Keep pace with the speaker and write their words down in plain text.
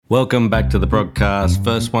Welcome back to the podcast,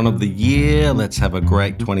 first one of the year. Let's have a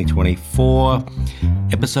great 2024.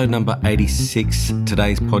 Episode number 86.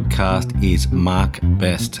 Today's podcast is Mark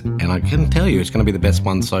Best, and I can tell you it's going to be the best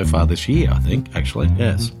one so far this year, I think, actually,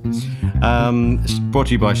 yes. It's brought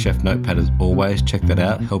to you by Chef Notepad as always. Check that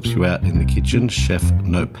out. Helps you out in the kitchen, Chef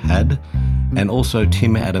Notepad. And also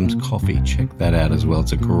Tim Adams Coffee. Check that out as well.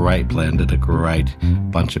 It's a great blend and a great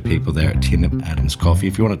bunch of people there at Tim Adams Coffee.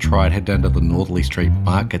 If you want to try it, head down to the Northerly Street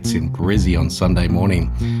Markets in Brizzy on Sunday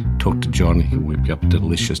morning. Talk to John. He'll whip you up a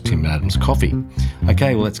delicious Tim Adams Coffee.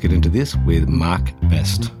 Okay, well, let's get into this with Mark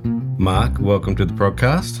Best. Mark, welcome to the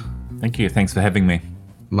podcast. Thank you. Thanks for having me.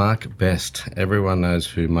 Mark Best. Everyone knows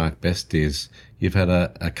who Mark Best is. You've had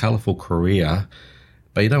a colourful career,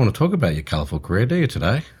 but you don't want to talk about your colourful career, do you,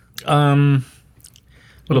 today?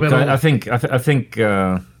 Look, I think, the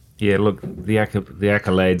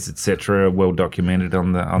accolades, etc., are well documented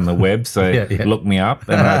on the web. So yeah. Look me up,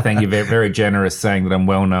 and I think you're very generous saying that I'm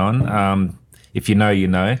well known. If you know, you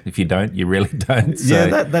know. If you don't, you really don't. So,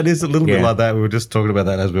 yeah, that is a little bit like that. We were just talking about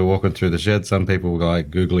that as we were walking through the shed. Some people were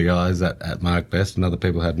like googly eyes at Mark Best, and other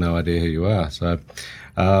people had no idea who you are. So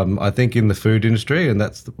I think in the food industry, and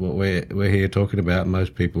that's what we're here talking about,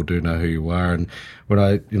 most people do know who you are. And when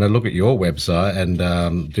I look at your website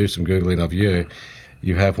and do some Googling of you,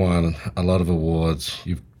 you have won a lot of awards.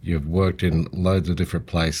 You've worked in loads of different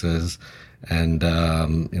places, and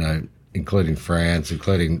including France,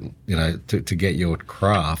 including to get your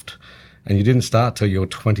craft. And you didn't start till you're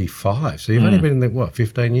 25. So you've only been in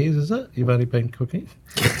 15 years, is it? You've only been cooking?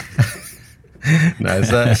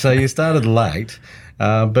 No, so you started late.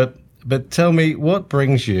 But tell me, what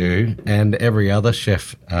brings you and every other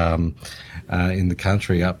chef in the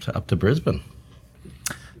country up to Brisbane?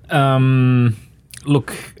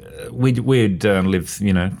 Look, we'd lived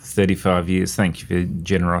 35 years. Thank you for your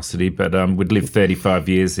generosity, but we'd lived 35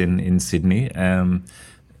 years in Sydney.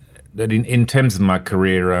 That in terms of my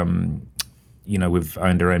career, we've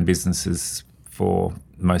owned our own businesses for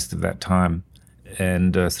most of that time,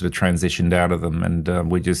 and sort of transitioned out of them,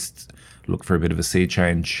 and we just looked for a bit of a sea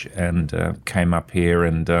change, and came up here,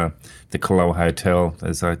 and the Calile Hotel,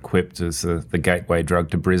 as I quipped, is the gateway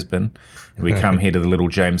drug to Brisbane. And we come here to the little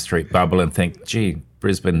James Street bubble and think, gee,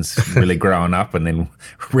 Brisbane's really growing up, and then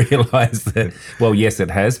realise that, well, yes, it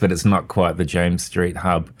has, but it's not quite the James Street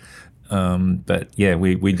hub. But yeah,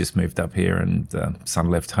 we just moved up here, and son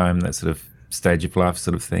left home, that sort of stage of life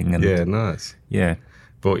sort of thing. And yeah, nice. Yeah.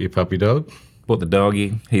 Bought your puppy dog? Bought the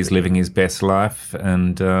doggy. He's living his best life.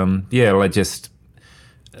 And I just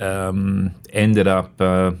ended up,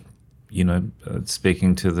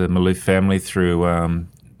 speaking to the Malouf family through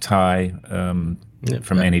Ty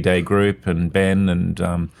from Any Day Group and Ben,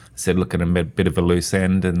 and said, look, at a bit of a loose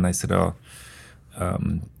end. And they said,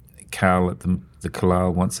 Carl at the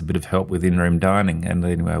Calile wants a bit of help with in-room dining. And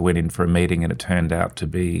anyway, I went in for a meeting, and it turned out to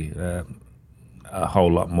be a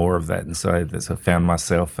whole lot more of that. And so I found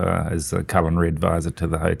myself as a Culinary Advisor to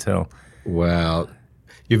the hotel. Wow.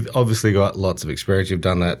 You've obviously got lots of experience. You've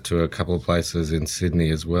done that to a couple of places in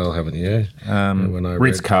Sydney as well, haven't you?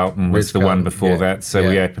 Ritz-Carlton was the one before that. So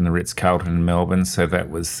we opened the Ritz-Carlton in Melbourne. So that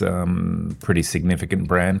was pretty significant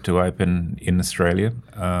brand to open in Australia.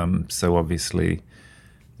 So obviously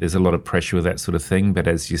there's a lot of pressure with that sort of thing. But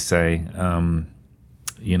as you say,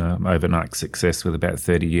 overnight success with about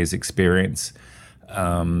 30 years experience.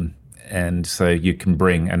 And so you can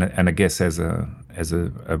bring, and I guess as a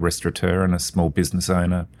restaurateur and a small business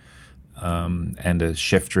owner, and a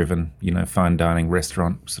chef-driven, fine dining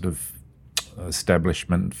restaurant sort of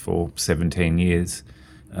establishment for 17 years,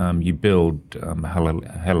 you build a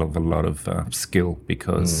hell of a lot of skill,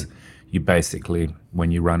 because you basically,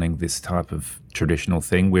 when you're running this type of traditional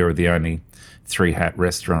thing, we were the only 3-hat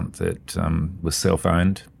restaurant that was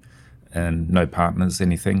self-owned and no partners,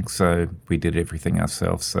 anything. So we did everything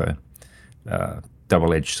ourselves. So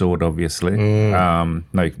double-edged sword, obviously. No,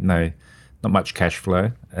 not much cash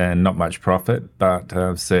flow and not much profit,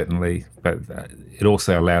 but certainly. But it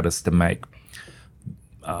also allowed us to make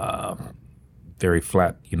very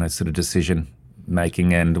flat, sort of decision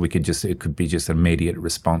making, and it could be just immediate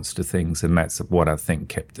response to things, and that's what I think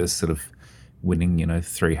kept us sort of winning,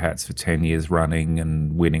 3 hats for 10 years running,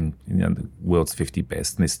 and winning, the world's 50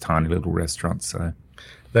 best in this tiny little restaurant. So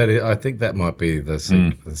I think that might be the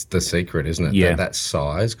secret, isn't it? Yeah. That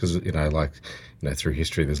size, because through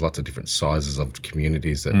history, there's lots of different sizes of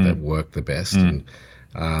communities that work the best, and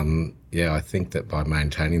I think that by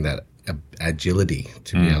maintaining that agility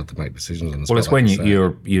to be able to make decisions on the spot. Well, it's when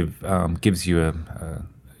you've gives you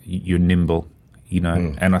you're nimble,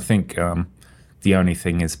 and I think The only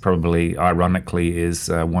thing is probably, ironically, is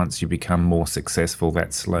once you become more successful,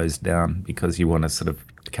 that slows down because you want to sort of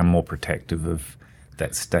become more protective of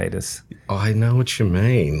that status. I know what you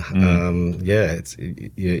mean. It's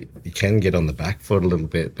you can get on the back foot a little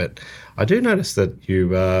bit, but I do notice that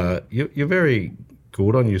you're very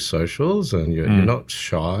good on your socials, and you're not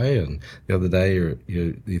shy. And the other day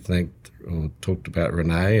you thanked or talked about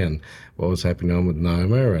Renee and what was happening on with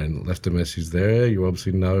Noma, and left a message there. You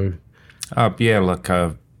obviously know.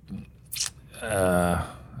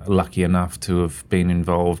 Lucky enough to have been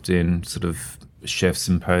involved in sort of chef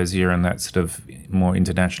symposia and that sort of more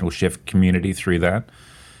international chef community through that.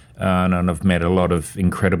 And I've met a lot of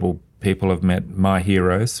incredible people. I've met my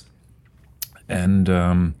heroes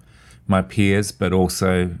and my peers, but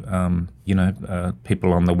also,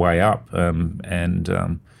 people on the way up.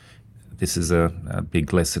 This is a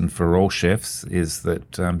big lesson for all chefs, is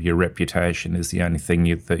that your reputation is the only thing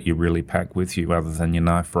that you really pack with you other than your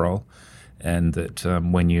knife roll. And that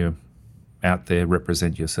when you're out there,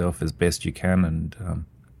 represent yourself as best you can and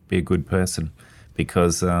be a good person,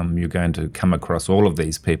 because you're going to come across all of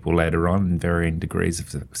these people later on in varying degrees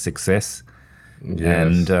of success.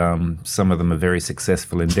 Yes. And some of them are very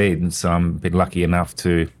successful indeed. And so I've been lucky enough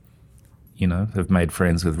to, have made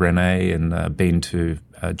friends with Renee and been to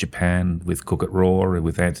Japan with Cook It Raw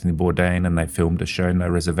with Anthony Bourdain, and they filmed a show, No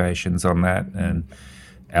Reservations, on that. And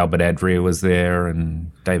Albert Adria was there,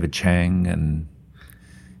 and David Chang, and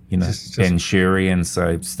Ben Sherry, and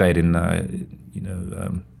so stayed in,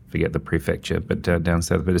 forget the prefecture, but down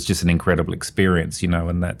south. But it's just an incredible experience,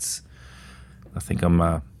 and that's, I think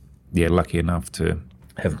I'm, lucky enough to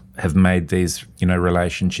have made these,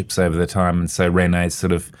 relationships over the time. And so Renee's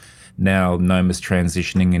sort of now, Noma's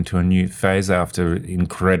transitioning into a new phase after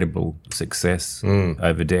incredible success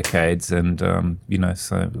over decades, and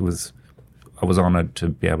so I was honoured to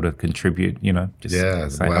be able to contribute. Say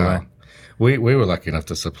hello. We were lucky enough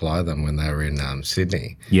to supply them when they were in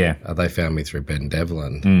Sydney. Yeah. They found me through Ben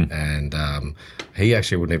Devlin, and he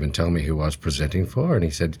actually wouldn't even tell me who I was presenting for, and he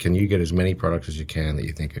said, can you get as many products as you can that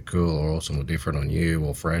you think are cool or awesome or different on you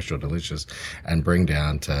or fresh or delicious, and bring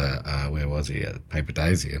down to, where was he, Paper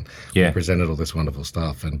Daisy, and we presented all this wonderful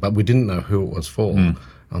stuff, but we didn't know who it was for.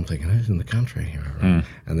 I'm thinking, who's in the country? Right?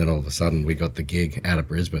 And then all of a sudden we got the gig out of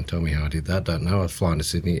Brisbane. Tell me how I did that, don't know. I was flying to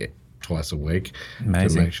Sydney twice a week.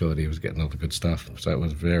 Amazing. To make sure that he was getting all the good stuff. So it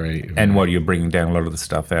was very, very... And you're bringing down a lot of the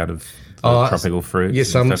stuff out of tropical fruits? Yeah,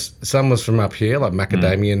 some was from up here, like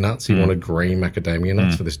macadamia nuts. He wanted green macadamia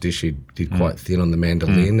nuts for this dish. He did quite thin on the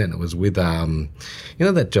mandolin, and it was with,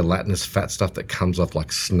 that gelatinous fat stuff that comes off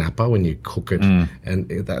like snapper when you cook it, and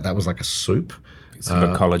that was like a soup. Sort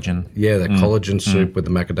of collagen. Yeah, the collagen soup with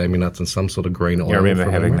the macadamia nuts and some sort of green oil. Yeah, I remember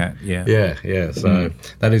having that, yeah. Yeah. So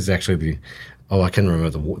that is actually I can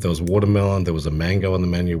remember there was watermelon, there was a mango on the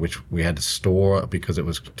menu, which we had to store because it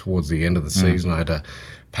was towards the end of the season. I had to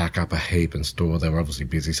pack up a heap and store. They were obviously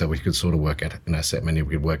busy, so we could sort of work out, set menu,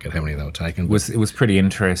 we could work out how many they were taking. It was pretty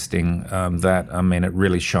interesting it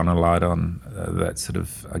really shone a light on that sort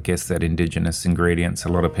of, I guess, that indigenous ingredients. A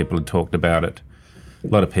lot of people had talked about it. A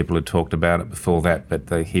lot of people had talked about it before that, but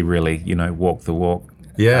he really, walked the walk.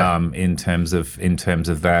 Yeah. In terms of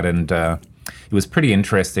that, and it was pretty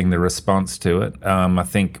interesting, the response to it. I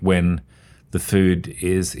think when the food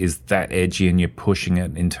is that edgy and you're pushing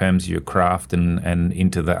it in terms of your craft and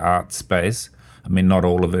into the art space, I mean, not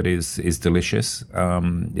all of it is delicious.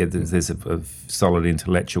 There's a solid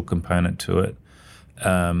intellectual component to it.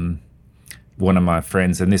 One of my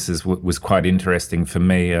friends, and this was quite interesting for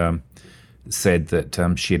me, said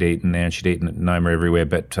that she'd eaten there and she'd eaten at Noma everywhere,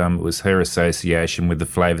 but it was her association with the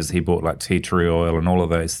flavours he bought, like tea tree oil and all of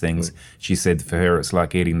those things. She said for her it's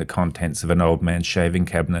like eating the contents of an old man's shaving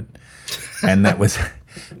cabinet. And that was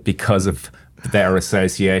because of their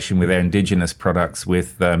association with our indigenous products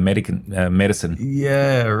with medicine.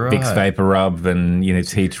 Yeah, right. Vicks Vapor Rub and,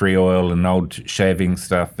 tea tree oil and old shaving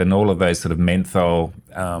stuff and all of those sort of menthol,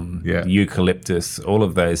 eucalyptus, all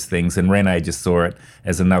of those things. And Renee just saw it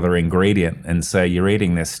as another ingredient. And so you're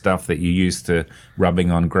eating this stuff that you're used to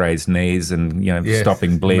rubbing on Gray's knees and,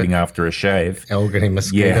 stopping bleeding after a shave. Getting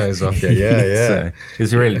mosquitoes off you. Yeah. So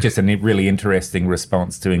it's really just a really interesting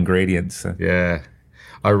response to ingredients. So. Yeah.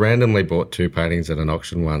 I randomly bought 2 paintings at an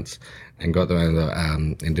auction once and got them in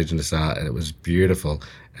the Indigenous art, and it was beautiful.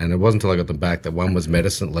 And it wasn't until I got them back that one was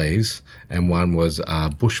medicine leaves and one was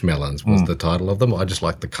bush melons was the title of them. I just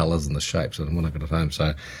liked the colours and the shapes and when I got it home.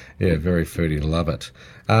 So, yeah, very foodie, love it.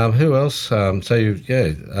 Who else? Anthony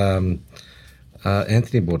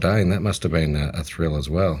Bourdain, that must have been a thrill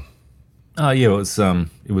as well. Oh, yeah,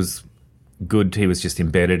 it was good. He was just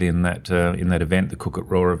embedded in that event, the Cook It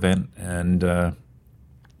Raw event, and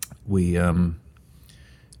we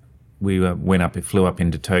flew up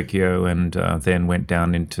into Tokyo, and then went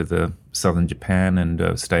down into the southern Japan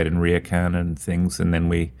and stayed in Ryokan and things, and then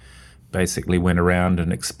we basically went around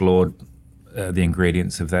and explored the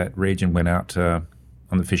ingredients of that region. Went out on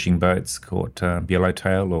the fishing boats, caught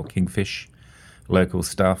yellowtail or kingfish, local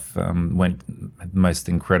stuff. Had the most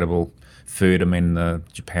incredible food. I mean,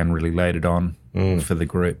 Japan really laid it on for the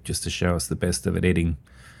group just to show us the best of it, eating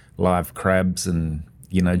live crabs and,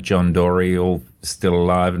 John Dory all still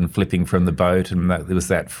alive and flipping from the boat, and it was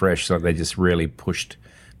that fresh, so they just really pushed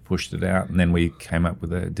it out. And then we came up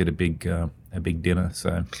with did a big dinner.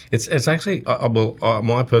 So it's actually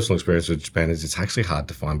my personal experience with Japan is it's actually hard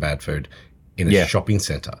to find bad food in a shopping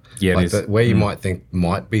centre. Yeah, like where you might think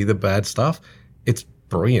might be the bad stuff. It's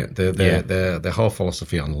brilliant. Their whole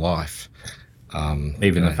philosophy on life.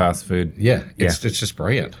 Even the fast food. It's just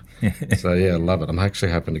brilliant. So I love it. I'm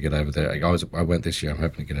actually hoping to get over there. I went this year. I'm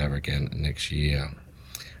hoping to get over again next year.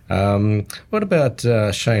 What about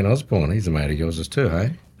Shane Osborne? He's a mate of yours too,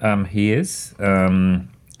 hey? He is. Look,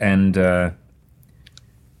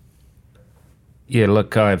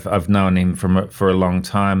 I've known him for a long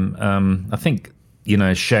time. I think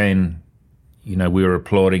Shane. We were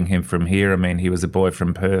applauding him from here. I mean, he was a boy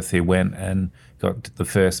from Perth who went and got the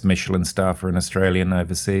first Michelin star for an Australian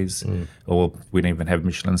overseas, or we didn't even have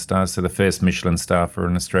Michelin stars, so the first Michelin star for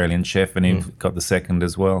an Australian chef, and he got the second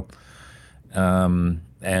as well.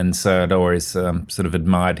 And so I'd always sort of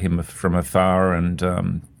admired him from afar,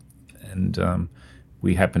 and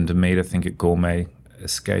we happened to meet, I think, at Gourmet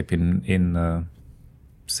Escape in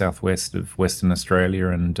southwest of Western Australia,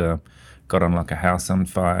 and got on like a house on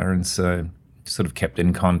fire, and so sort of kept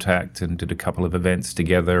in contact and did a couple of events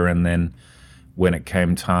together. And then when it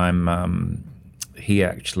came time, he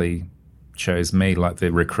actually chose me, like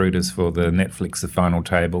the recruiters for the Netflix The Final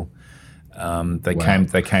Table.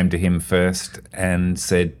 They came to him first and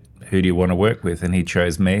said, "Who do you want to work with?" And he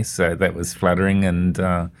chose me, so that was flattering. And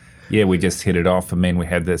we just hit it off. I mean, we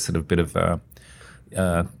had this sort of bit of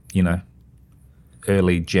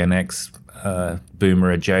early Gen X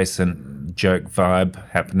boomer adjacent joke vibe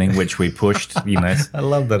happening, which we pushed. I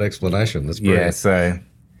love that explanation. That's brilliant.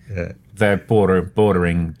 They're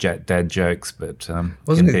bordering dad jokes, but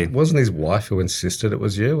wasn't his wife who insisted it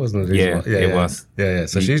was you? Wasn't it? It was.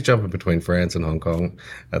 So she's jumping between France and Hong Kong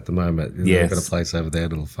at the moment. They've got a place over there,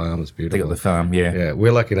 little farm. It's beautiful. They got the farm. Yeah.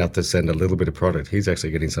 We're lucky enough to send a little bit of product. He's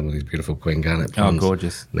actually getting some of these beautiful Queen Garnet puns. Oh,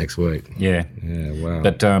 gorgeous! Next week. Yeah. Wow.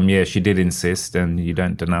 But she did insist, and you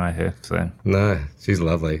don't deny her. So no, she's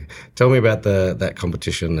lovely. Tell me about that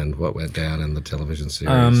competition and what went down in the television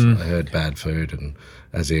series. I heard bad food, and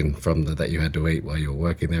as in from that you had to eat while you were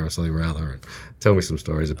working there or something rather. Tell me some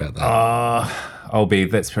stories about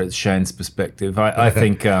that. That's from Shane's perspective. I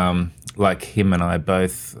think like him and I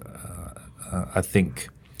both, I think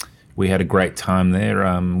we had a great time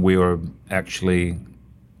there. We were actually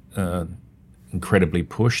incredibly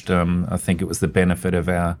pushed. I think it was the benefit of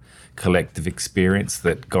our collective experience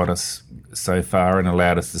that got us so far and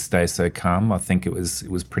allowed us to stay so calm. I think it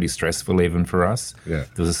was pretty stressful even for us. Yeah.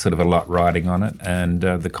 There was a lot riding on it, and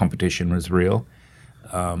the competition was real.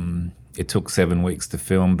 It took 7 weeks to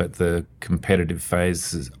film, but the competitive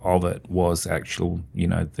phase of it was actual.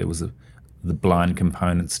 There was the blind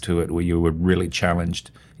components to it where you were really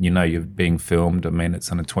challenged. You're being filmed. I mean, it's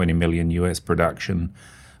on a $20 million US production.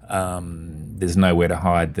 There's nowhere to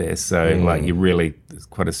hide there, so it's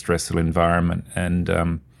quite a stressful environment, and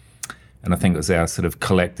I think it was our sort of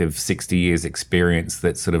collective 60 years experience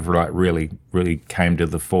that sort of really came to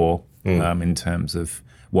the fore in terms of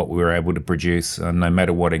what we were able to produce, no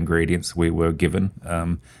matter what ingredients we were given.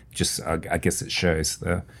 I guess it shows,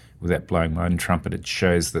 without blowing my own trumpet, it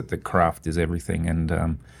shows that the craft is everything,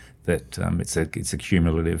 and that it's a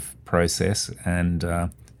cumulative process, and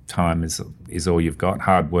time is all you've got.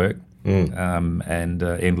 Hard work and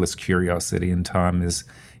endless curiosity, and time is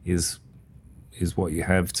what you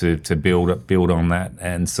have to build on that.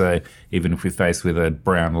 And so even if we're faced with a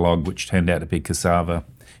brown log which turned out to be cassava,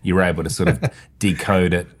 you're able to sort of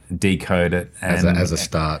decode it and, as a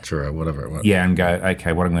starch or whatever it was. Yeah, and go,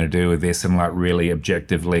 okay, what I'm going to do with this, and really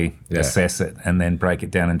objectively assess it, and then break it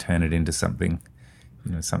down and turn it into something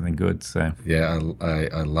good. So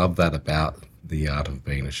I love that about the art of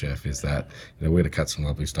being a chef, is that we're going to cut some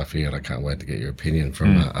lovely stuff here, and I can't wait to get your opinion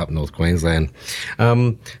from up North Queensland.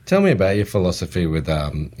 Tell me about your philosophy with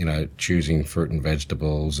choosing fruit and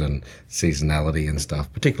vegetables and seasonality and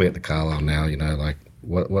stuff, particularly at the Carlisle now.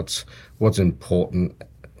 What's important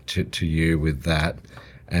to you with that.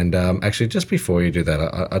 And actually, just before you do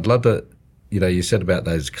that, I'd love to you said about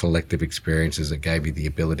those collective experiences that gave you the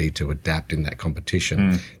ability to adapt in that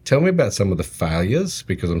competition. Tell me about some of the failures,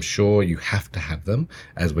 because I'm sure you have to have them,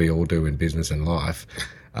 as we all do in business and life,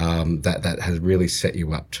 that has really set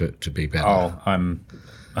you up to be better.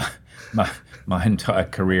 My entire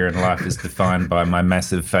career in life is defined by my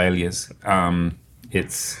massive failures.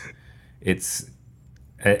 It's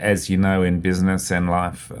as you know, in business and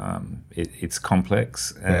life, it's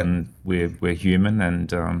complex, and we're human,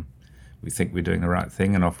 and we think we're doing the right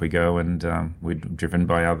thing, and off we go, and we're driven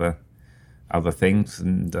by other things,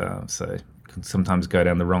 and so can sometimes go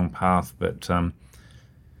down the wrong path. But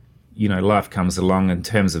life comes along in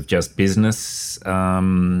terms of just business,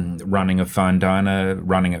 running a fine diner,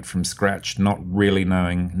 running it from scratch, not really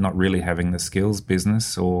having the skills,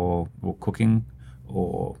 business or cooking,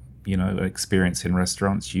 or experience in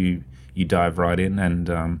restaurants. You dive right in,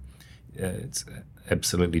 and it's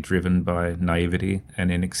absolutely driven by naivety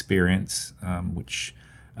and inexperience, which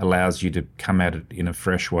allows you to come at it in a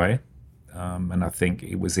fresh way. And I think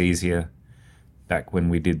it was easier back when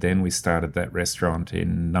we started that restaurant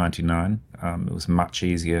in 99. It was much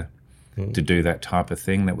easier to do that type of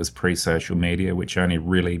thing. That was pre-social media, which only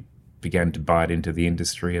really began to bite into the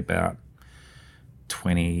industry about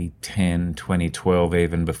 2010, 2012,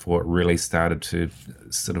 even before it really started to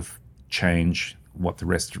sort of change what the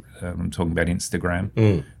rest. I'm talking about Instagram.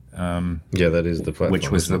 That is the platform.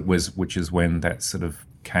 Which is when that sort of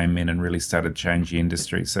came in and really started to change the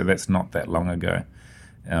industry. So that's not that long ago.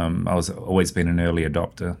 I was always been an early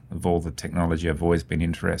adopter of all the technology. I've always been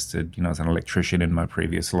interested. I was an electrician in my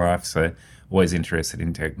previous life, so always interested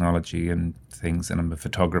in technology and things. And I'm a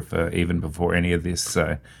photographer even before any of this.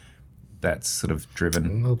 So that's sort of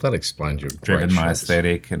driven. Well, that explains your my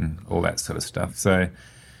aesthetic and all that sort of stuff. So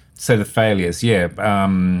the failures,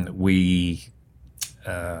 we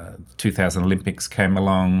 2000 Olympics came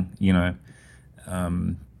along,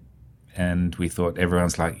 and we thought,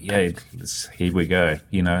 everyone's like, here we go,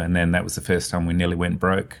 and then that was the first time we nearly went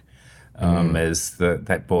broke, as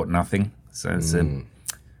that bought nothing. So it's a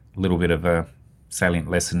little bit of a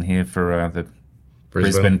salient lesson here for the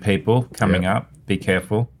Brisbane people coming up. Be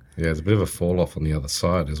careful. Yeah, there's a bit of a fall off on the other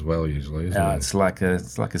side as well, usually, isn't it? It's like a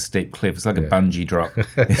steep cliff. It's like a bungee drop.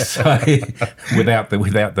 So, without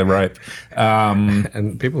the rope.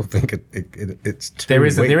 And people think it's too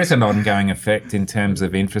there is an ongoing effect in terms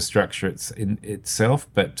of infrastructure itself,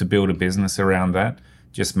 but to build a business around that,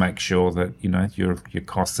 just make sure that your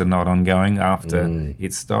costs are not ongoing after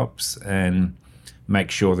it stops, and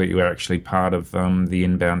make sure that you are actually part of the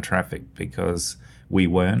inbound traffic, because we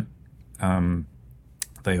weren't.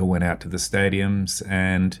 They all went out to the stadiums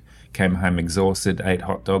and came home exhausted, ate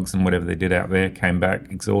hot dogs and whatever they did out there, came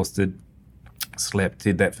back exhausted, slept,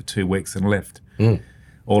 did that for 2 weeks and left.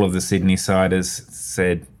 All of the Sydney-siders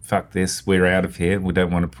said, fuck this, we're out of here, we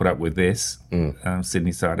don't want to put up with this.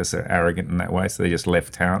 Sydney-siders are arrogant in that way, so they just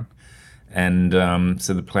left town. And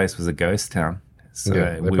so the place was a ghost town.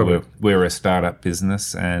 So we were a startup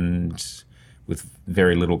business, and with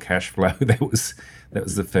very little cash flow. That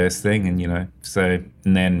was the first thing, and and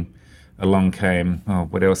then along came,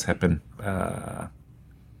 what else happened?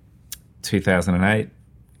 2008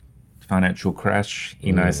 financial crash.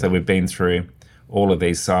 So we've been through all of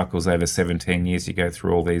these cycles over 17 years. You go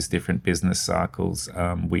through all these different business cycles.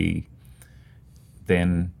 We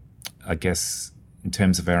then, I guess, in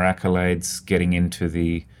terms of our accolades,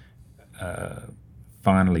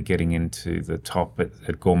 finally getting into the top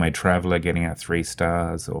at Gourmet Traveller, getting our 3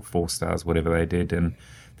 stars or 4 stars, whatever they did, and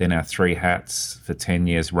then our 3 hats for 10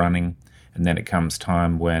 years running. And then it comes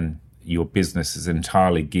time when your business is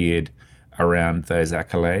entirely geared around those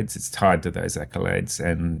accolades. It's tied to those accolades,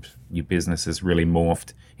 and your business has really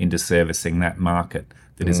morphed into servicing that market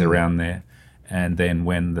that is around there. And then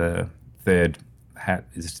when the 3rd hat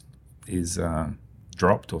is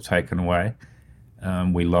dropped or taken away,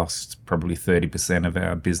 we lost probably 30% of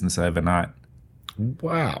our business overnight.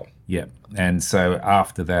 Wow. Yeah. And so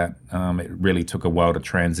after that, it really took a while to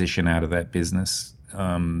transition out of that business.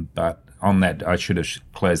 But on that, I should have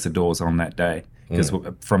closed the doors on that day, because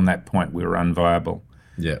from that point we were unviable.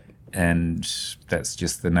 Yeah. And that's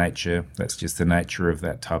just the nature. That's just the nature of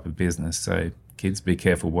that type of business. So kids, be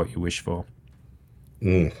careful what you wish for.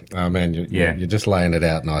 Oh man, you're just laying it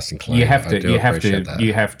out nice and clean. You have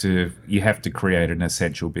to create an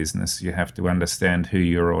essential business. You have to understand who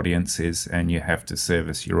your audience is, and you have to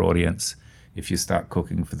service your audience. If you start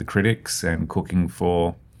cooking for the critics and cooking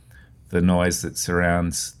for the noise that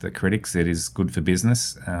surrounds the critics, it is good for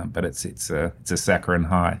business, but it's a saccharine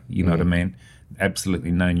high. You know what I mean? Absolutely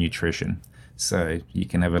no nutrition. So you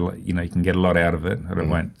can have you can get a lot out of it. I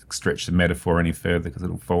won't stretch the metaphor any further because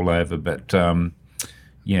it'll fall over. But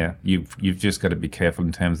yeah, you've just got to be careful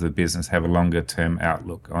in terms of the business, have a longer term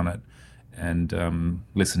outlook on it, and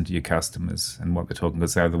listen to your customers and what they're talking,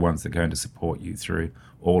 because they're the ones that are going to support you through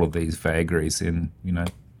all of these vagaries in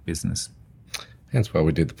business. Hence why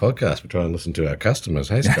we did the podcast. We try and listen to our customers.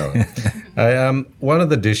 Hey, Scott. One of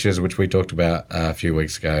the dishes which we talked about a few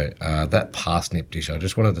weeks ago, that parsnip dish, I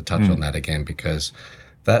just wanted to touch on that again, because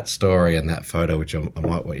that story and that photo, which I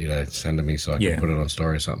might want you to send to me so I can put it on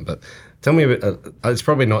story or something. But tell me a bit, it's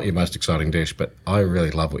probably not your most exciting dish, but I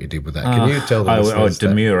really love what you did with that. Can you tell the listeners that?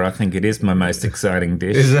 Demure, I think it is my most exciting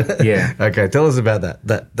dish. Is it? Yeah. Okay, tell us about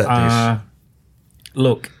that dish.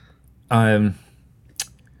 Look, I'm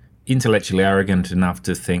intellectually arrogant enough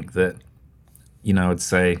to think that, I'd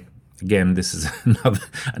say, again, this is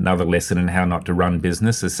another lesson in how not to run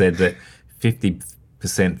business. I said that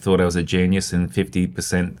 50% thought I was a genius and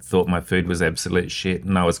 50% thought my food was absolute shit,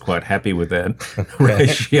 and I was quite happy with that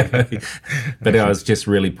ratio. But I was just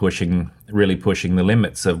really pushing the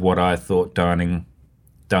limits of what I thought dining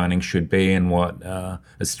should be, and what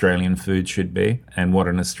Australian food should be, and what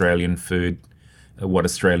Australian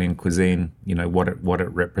cuisine, what it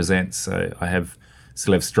represents. So I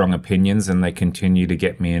still have strong opinions, and they continue to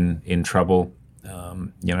get me in trouble,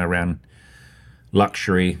 around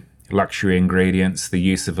luxury ingredients, the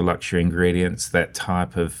use of the luxury ingredients, that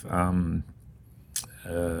type of,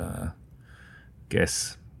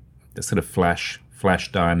 guess, the sort of flash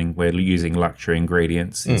dining, where using luxury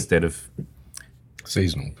ingredients instead of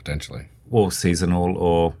seasonal, potentially, or seasonal,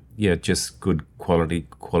 or just good quality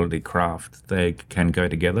craft. They can go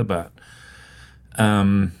together, but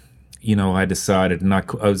I decided, and I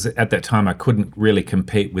was at that time, I couldn't really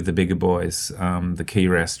compete with the bigger boys, the key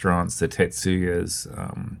restaurants, the Tetsuyas,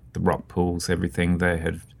 the Rock Pools, everything. They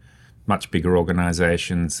had much bigger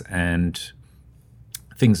organisations, and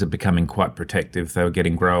things are becoming quite protective. They were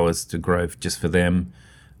getting growers to grow just for them.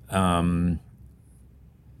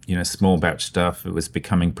 Small batch stuff, it was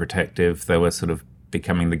becoming protective. They were sort of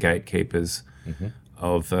becoming the gatekeepers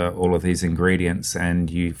of all of these ingredients, and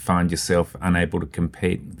you find yourself unable to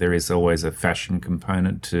compete. There is always a fashion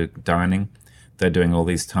component to dining. They're doing all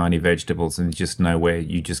these tiny vegetables, and just nowhere,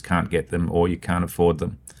 you just can't get them, or you can't afford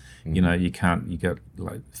them. You got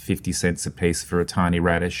like 50 cents a piece for a tiny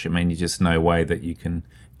radish. I mean, you just no way that you can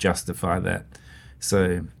justify that. So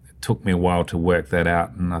it took me a while to work that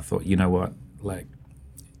out, and I thought, you know what, like,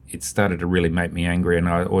 it started to really make me angry, and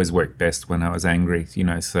I always worked best when I was angry,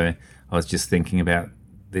 so I was just thinking about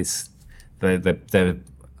this,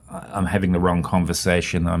 I'm having the wrong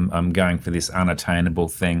conversation, I'm going for this unattainable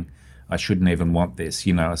thing, I shouldn't even want this,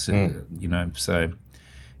 so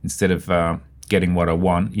instead of getting what I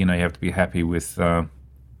want, you have to be happy with,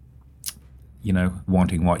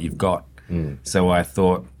 wanting what you've got. So I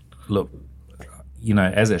thought, look,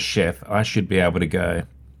 as a chef, I should be able to go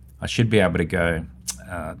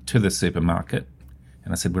to the supermarket,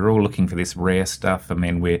 and I said, we're all looking for this rare stuff. I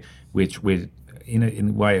mean, we're in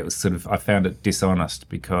a way, it was sort of, I found it dishonest,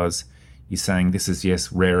 because you're saying this is,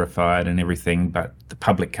 yes, rarefied and everything, but the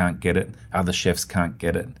public can't get it, other chefs can't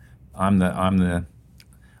get it. I'm the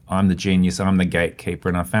genius, I'm the gatekeeper,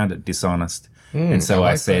 and I found it dishonest. And so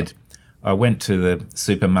I said, I went to the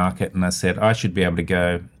supermarket and I said, I should be able to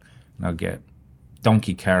go and I'll get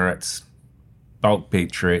donkey carrots, bulk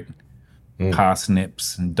beetroot,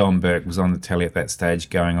 parsnips, and Don Burke was on the telly at that stage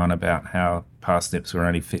going on about how parsnips were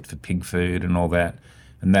only fit for pig food and all that,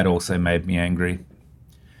 and that also made me angry,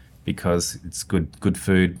 because it's good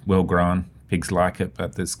food, well grown, pigs like it,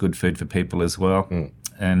 but it's good food for people as well.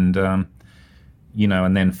 And and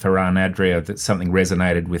then Ferran Adria, that something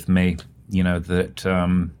resonated with me,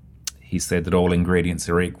 that he said that all ingredients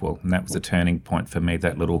are equal, and that was a turning point for me,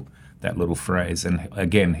 that little phrase. And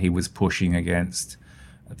again, he was pushing against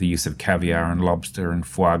the use of caviar and lobster and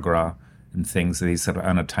foie gras and things, these sort of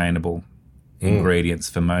unattainable ingredients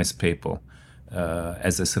for most people,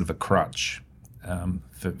 as a sort of a crutch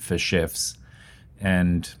for chefs.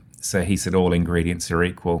 And so he said all ingredients are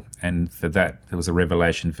equal, and for that there was a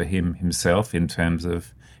revelation for himself in terms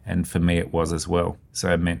of, and for me it was as well.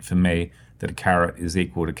 So it meant for me that a carrot is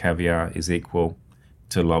equal to caviar, is equal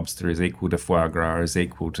to lobster, is equal to foie gras, is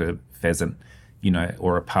equal to pheasant,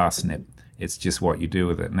 or a parsnip. It's just what you do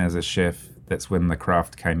with it. And as a chef, that's when the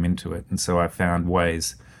craft came into it. And so I found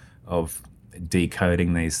ways of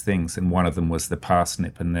decoding these things. And one of them was the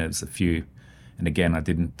parsnip, and there's a few. And again, I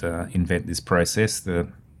didn't invent this process. The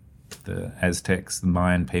Aztecs, the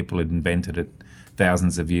Mayan people had invented it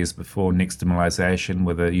thousands of years before, nixtamalization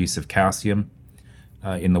with the use of calcium.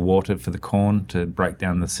 in the water for the corn to break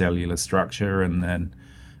down the cellular structure, and then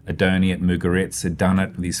Adoni at Mugaritz had done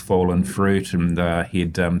it with his fallen fruit, and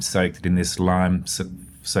he'd soaked it in this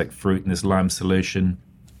soaked fruit in this lime solution.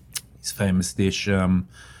 His famous dish,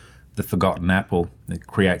 the forgotten apple. It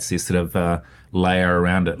creates this sort of layer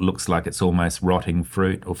around it. Looks like it's almost rotting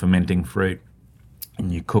fruit or fermenting fruit.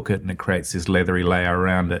 And you cook it and it creates this leathery layer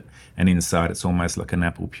around it. And inside it's almost like an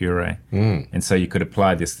apple puree. And so you could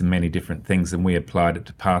apply this to many different things. And we applied it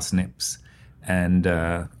to parsnips. And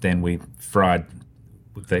then we fried,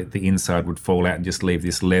 the inside would fall out and just leave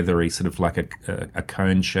this leathery sort of like a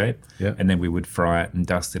cone shape. Yeah. And then we would fry it and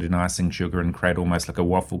dust it in icing sugar and create almost like a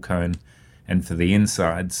waffle cone. And for the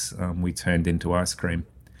insides, we turned into ice cream.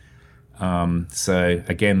 So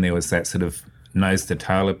again, there was that sort of nose to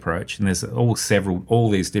tail approach, and there's all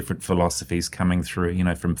these different philosophies coming through,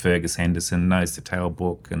 from Fergus Henderson, nose to tail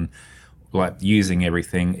book, and like using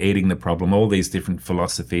everything, eating the problem, all these different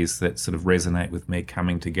philosophies that sort of resonate with me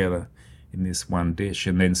coming together in this one dish.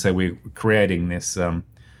 And then so we're creating this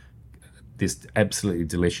absolutely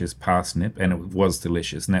delicious parsnip, and it was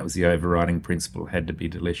delicious, and that was the overriding principle. It had to be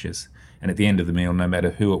delicious. And at the end of the meal, no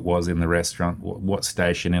matter who it was in the restaurant, what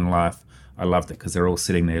station in life, I loved it because they're all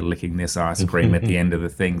sitting there licking this ice cream at the end of the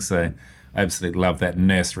thing. So I absolutely love that.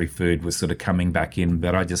 Nursery food was sort of coming back in,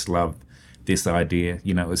 but I just love this idea.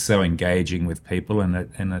 It was so engaging with people, and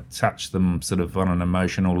it touched them sort of on an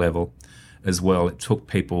emotional level as well. It took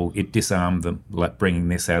people, it disarmed them, like bringing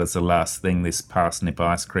this out as the last thing, this parsnip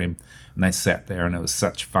ice cream, and they sat there, and it was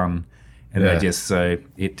such fun. And they just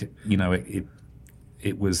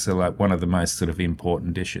it was like one of the most sort of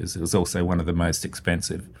important dishes. It was also one of the most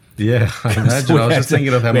expensive. Yeah, I imagine. I was just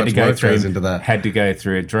thinking of how much work goes into that. Had to go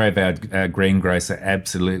through it. Drove our greengrocer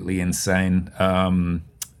absolutely insane.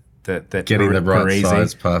 That getting the right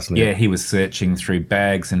size parsnip. Yeah, he was searching through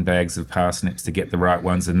bags and bags of parsnips to get the right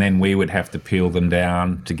ones, and then we would have to peel them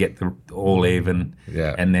down to get the all even.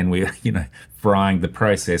 Yeah. And then we, frying, the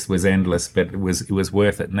process was endless, but it was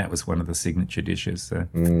worth it, and that was one of the signature dishes. So.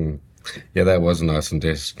 Yeah, that was a nice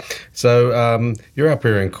dish. So you're up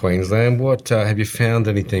here in Queensland. What have you found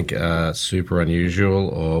anything super unusual?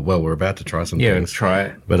 Or we're about to try some things. Yeah, let's try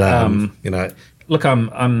it. But look,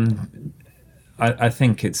 I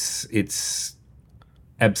think it's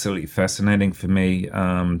absolutely fascinating for me.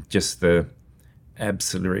 Just the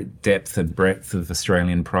absolute depth and breadth of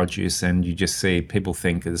Australian produce, and you just see people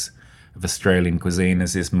think of Australian cuisine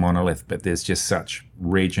as this monolith, but there's just such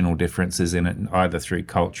regional differences in it, either through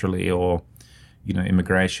culturally or,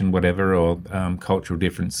 immigration, whatever, or cultural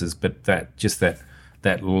differences. But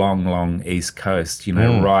that long East Coast,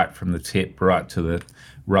 right from the tip, right to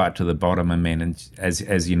the bottom. I mean, and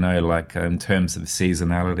as you know, like in terms of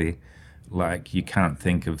seasonality, like you can't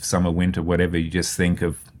think of summer, winter, whatever. You just think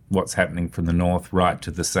of what's happening from the north right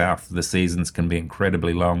to the south. The seasons can be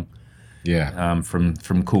incredibly long. Yeah.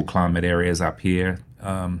 From cool climate areas up here,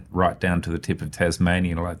 right down to the tip of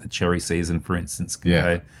Tasmania, like the cherry season, for instance, can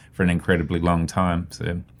go for an incredibly long time. So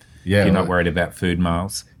if you're not worried about food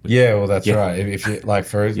miles. Yeah, well, that's right. If you like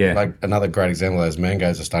another great example, those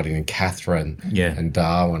mangoes are starting in Katherine and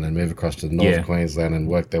Darwin and move across to North Queensland and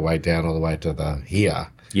work their way down all the way to here.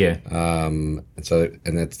 Yeah. And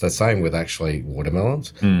it's the same with actually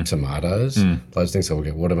watermelons, tomatoes, those things. So we'll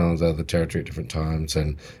get watermelons out of the territory at different times,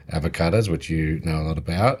 and avocados, which you know a lot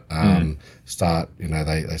about. They start in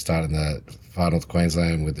the far North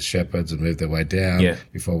Queensland with the shepherds and move their way down. Yeah.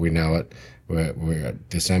 Before we know it, we're at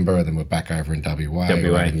December, and then we're back over in WA.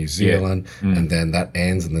 In New Zealand, and then that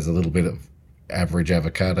ends, and there's a little bit of average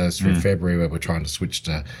avocados through February where we're trying to switch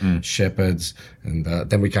to shepherds, and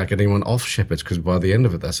then we can't get anyone off shepherds because by the end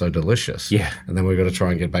of it they're so delicious. Yeah. And then we've got to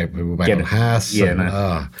try and get people back on Hass.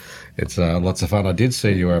 Yeah. It's lots of fun. I did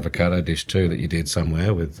see your avocado dish too that you did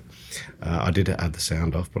somewhere with. I did have the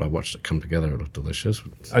sound off, but I watched it come together. It looked delicious.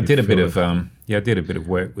 I did a bit of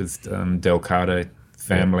work with Delgado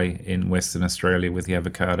family in Western Australia with the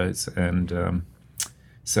avocados, and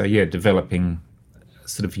developing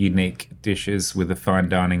sort of unique dishes with a fine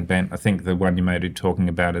dining bent. I think the one you made it talking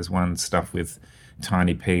about is one stuffed with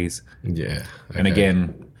tiny peas. Yeah. Okay. And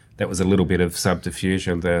again, that was a little bit of subterfuge.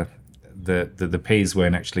 The peas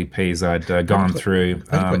weren't actually peas. I'd gone through.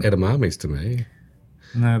 They look like edamames to me.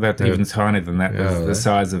 No, they're even tinier than that. The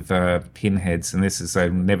size of pinheads, and this is so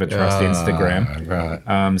never trust Instagram.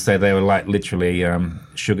 Right. So they were like literally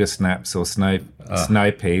sugar snaps or snow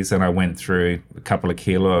peas, and I went through a couple of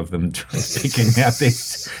kilo of them picking out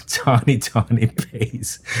these tiny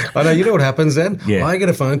peas. I know. You know what happens then? Yeah. I get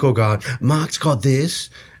a phone call going, Mark's got this.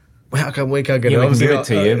 well, how come we can't get Yeah, it? we can Obviously give it not.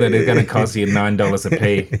 to you, but it's going to cost you $9 a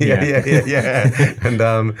pee. Yeah. And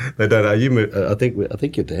they don't. Are you? I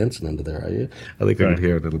think you're dancing under there. Are you? I think I can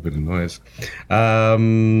hear a little bit of noise.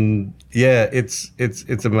 Yeah,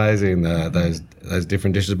 it's amazing those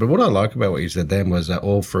different dishes. But what I like about what you said then was that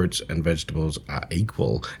all fruits and vegetables are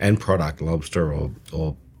equal, and product, lobster or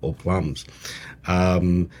plums.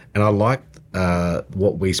 And I liked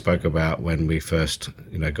what we spoke about when we first,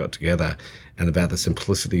 got together, and about the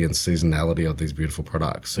simplicity and seasonality of these beautiful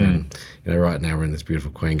products. And right now we're in this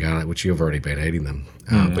beautiful Queen Garnet, which you've already been eating them.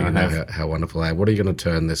 But you know how wonderful they are. What are you going to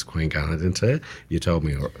turn this Queen Garnet into? You told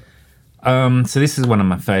me. So this is one of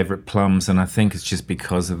my favourite plums, and I think it's just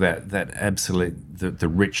because of that absolute the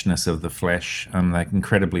richness of the flesh. They're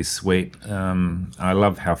incredibly sweet. I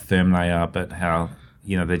love how firm they are, but how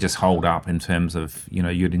they just hold up in terms of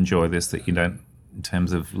you'd enjoy this, that you don't, in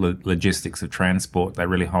terms of logistics of transport, they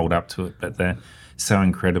really hold up to it. But they're so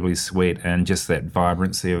incredibly sweet, and just that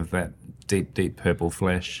vibrancy of that deep purple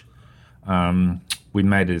flesh. We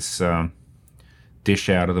made this dish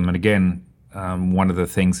out of them, and again. One of the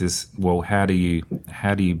things is, well, how do you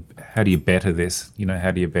better this?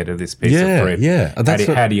 How do you better this piece of fruit? Yeah,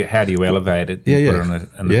 how do you elevate it?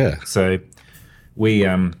 So we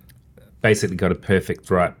basically got a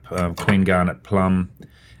perfect ripe Queen Garnet plum,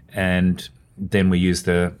 and then we used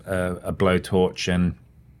a blowtorch and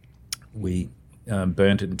we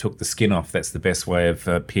burnt it and took the skin off. That's the best way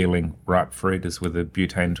of peeling ripe fruit, is with a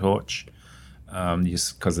butane torch.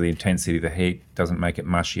 Just because of the intensity of the heat, doesn't make it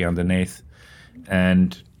mushy underneath.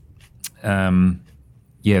 And then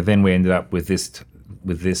we ended up with this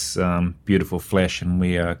beautiful flesh, and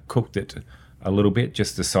we cooked it a little bit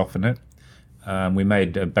just to soften it. We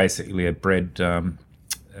made basically a bread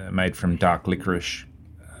made from dark licorice,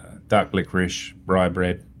 rye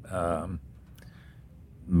bread,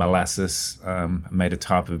 molasses. Made a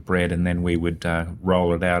type of bread, and then we would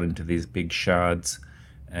roll it out into these big shards,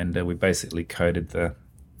 and we basically coated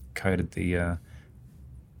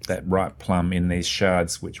that ripe plum in these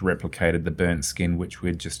shards, which replicated the burnt skin, which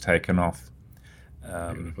we'd just taken off.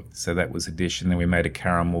 So that was a dish, and then we made a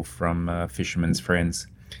caramel from Fisherman's Friends.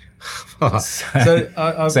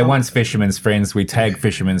 So once Fisherman's Friends, we tagged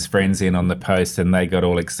Fisherman's Friends in on the post, and they got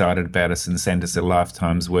all excited about us and sent us a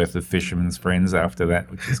lifetime's worth of Fisherman's Friends after that,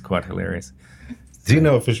 which is quite hilarious. Do you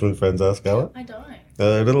know what Fisherman's Friends are, Scarlett? I don't.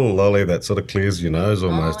 A little lolly that sort of clears your nose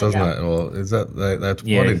almost, doesn't it? Or is that's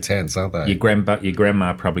quite intense, aren't they? Your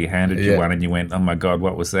grandma probably handed you one, and you went, "Oh my God,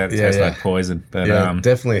 what was that? It tastes like poison." But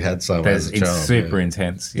definitely had some as a child. It's super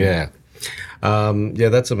intense. Yeah.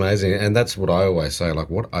 That's amazing, and that's what I always say. Like,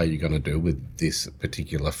 what are you going to do with this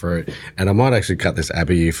particular fruit? And I might actually cut this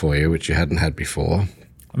Abiyu for you, which you hadn't had before.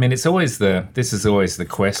 I mean, this is always the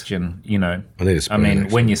question. I need a spoon,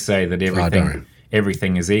 when you say that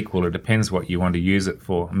everything is equal, it depends what you want to use it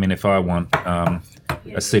for. I mean, if I want a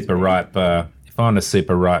super ripe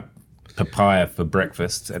papaya for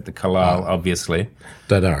breakfast at the Calile, obviously.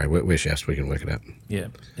 Don't worry, we're chefs, we can work it out. Yeah,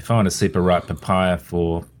 if I want a super ripe papaya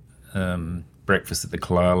for breakfast at the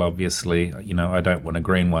Calile, obviously, I don't want a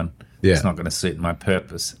green one. Yeah. It's not going to suit my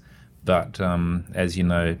purpose. But as you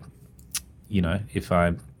know, if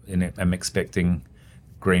I am expecting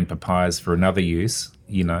green papayas for another use,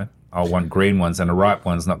 I'll want green ones, and a ripe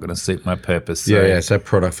one's not going to suit my purpose. So so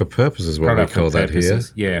product for purpose is what we call that here.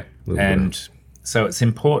 Yeah, and so it's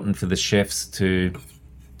important for the chefs to,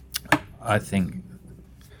 I think,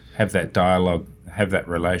 have that dialogue, have that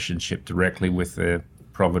relationship directly with the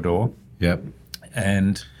providor. Yep.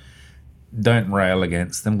 And don't rail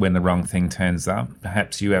against them when the wrong thing turns up.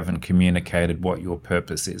 Perhaps you haven't communicated what your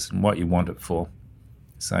purpose is and what you want it for.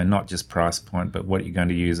 So not just price point, but what you're going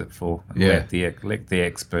to use it for. And let the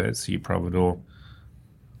experts, you providor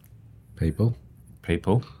people,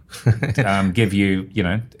 give you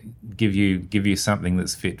something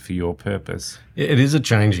that's fit for your purpose. It is a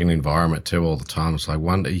changing environment too all the time. It's like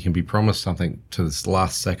one day you can be promised something to this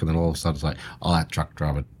last second, and all of a sudden it's like, oh, that truck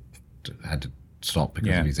driver had to stop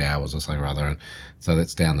because of his hours or something or other, and so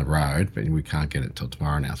that's down the road, but we can't get it till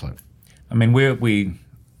tomorrow now. So, I mean, we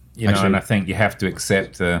and I think you have to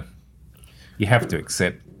accept. I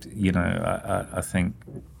think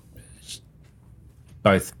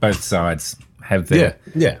both sides have their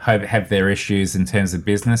have their issues in terms of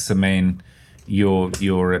business. I mean,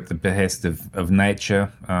 you're at the behest of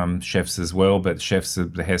nature, chefs as well, but chefs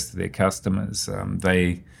at the behest of their customers.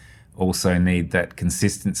 They also need that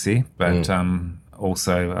consistency, but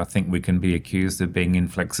also I think we can be accused of being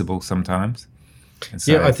inflexible sometimes.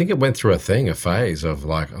 So, I think it went through a phase of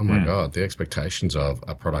like, oh my God, the expectations of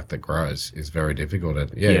a product that grows is very difficult.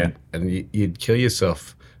 And you'd kill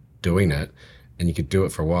yourself doing it. and you could do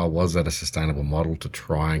it for a while. Was that a sustainable model to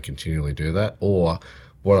try and continually do that? Or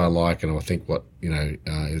what I like, and I think what,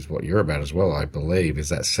 is what you're about as well, I believe, is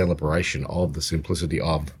that celebration of the simplicity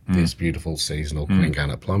of this beautiful seasonal Queen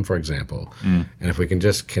Garnet plum, for example. And if we can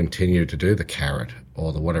just continue to do the carrot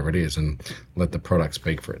or the whatever it is and let the product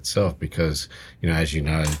speak for itself, because, as you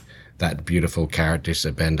know, that beautiful carrot dish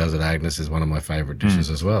that Ben does at Agnes is one of my favourite dishes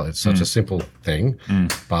as well. It's such a simple thing,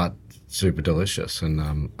 but super delicious. And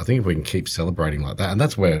I think if we can keep celebrating like that, and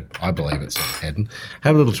that's where I believe it's heading.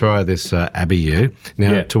 Have a little try of this Abiyu.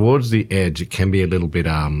 Now, towards the edge, it can be a little bit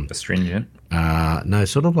astringent. No,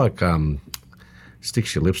 sort of like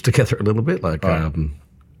sticks your lips together a little bit, like.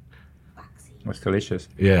 It's delicious.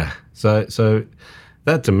 Yeah. So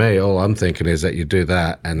that to me, all I'm thinking is that you do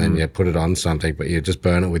that and then you put it on something, but you just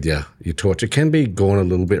burn it with your torch. It can be gone a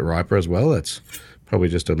little bit riper as well. It's probably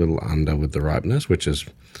just a little under with the ripeness, which is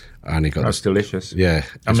only got. That's delicious. Yeah.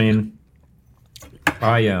 I mean,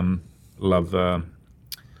 I love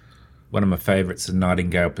one of my favourites is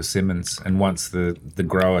Nightingale persimmons. And once the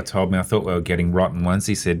grower told me, I thought we were getting rotten ones.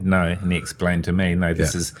 He said no, and he explained to me, no,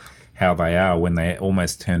 this is how they are when they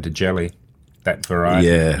almost turn to jelly. That variety.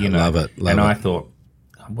 Yeah, love it. I thought,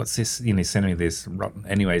 what's this? He sent me this rotten.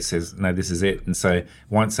 Anyway, he says, no, this is it. And so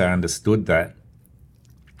once I understood that,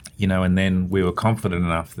 and then we were confident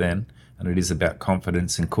enough then, and it is about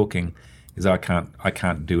confidence in cooking, is I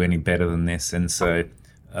can't do any better than this. And so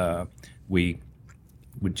we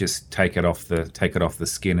would just take it off the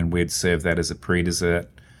skin, and we'd serve that as a pre-dessert.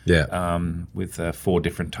 Yeah. With 4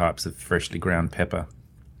 different types of freshly ground pepper.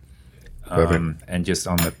 And just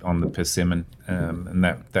on the persimmon, and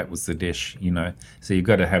that was the dish, So you've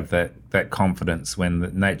got to have that confidence when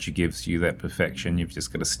the nature gives you that perfection. You've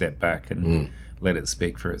just got to step back and let it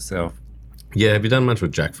speak for itself. Yeah, have you done much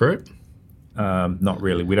with jackfruit? Not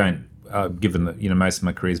really. We don't. Given that most of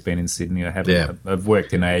my career's been in Sydney, I haven't. Yeah. I've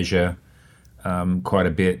worked in Asia quite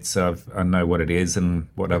a bit, so I know what it is and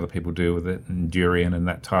what other people do with it, and durian and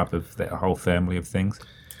that whole family of things.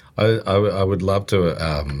 I would love to,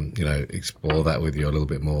 explore that with you a little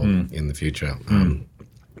bit more in the future,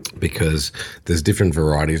 because there's different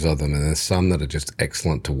varieties of them, and there's some that are just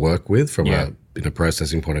excellent to work with from a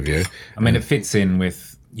processing point of view. I mean, it fits in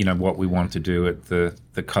with what we want to do at the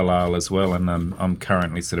Calile as well, and I'm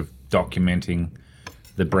currently sort of documenting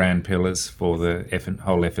the brand pillars for the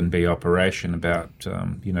whole F&B operation. About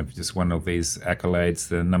just one of these accolades,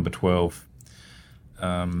 the number 12.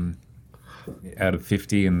 Out of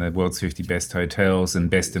 50 in the world's 50 best hotels and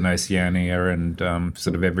best in Oceania, and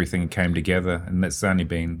sort of everything came together, and that's only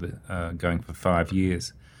been going for 5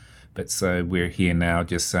 years. But so we're here now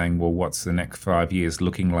just saying, well, what's the next 5 years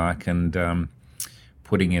looking like, and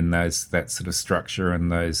putting in that sort of structure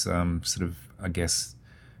and those sort of, I guess,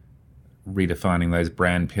 redefining those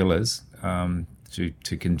brand pillars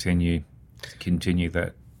to continue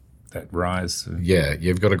that rise. Yeah,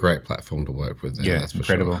 you've got a great platform to work with there. Yeah, that's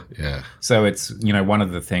incredible. For sure. Yeah. So it's, one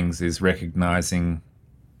of the things is recognizing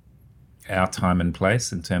our time and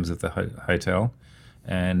place in terms of the hotel,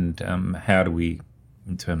 and how do we,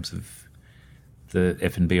 in terms of the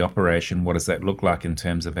F&B operation, what does that look like in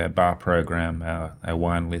terms of our bar program, our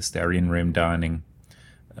wine list, our in-room dining,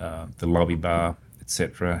 the lobby bar,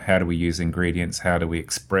 etc. How do we use ingredients? How do we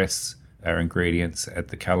express our ingredients at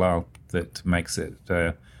the Calile that makes it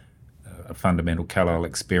a fundamental Calile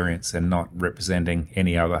experience and not representing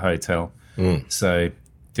any other hotel? So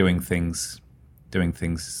doing things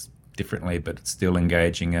differently, but still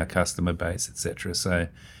engaging our customer base, etc. So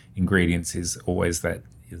ingredients is always that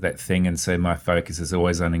thing, and so my focus is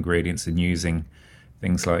always on ingredients and using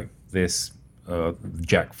things like this,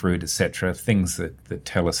 jackfruit, etc. Things that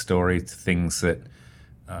tell a story, things that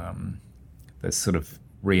sort of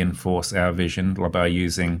reinforce our vision by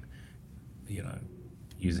using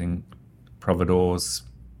providores,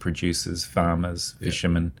 producers, farmers,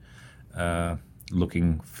 fishermen,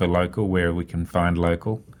 looking for local where we can find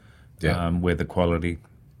local, where the quality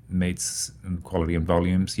meets, and quality and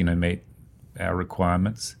volumes, meet our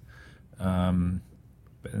requirements. And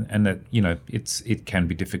that, it can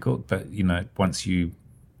be difficult, but, once you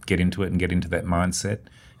get into it and get into that mindset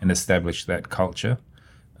and establish that culture,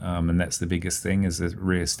 and that's the biggest thing, is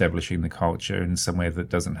re-establishing the culture in somewhere that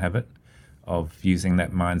doesn't have it, of using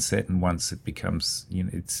that mindset. And once it becomes,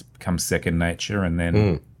 it's become second nature, and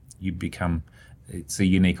then it's a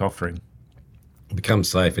unique offering. Become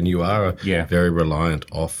safe, and you are very reliant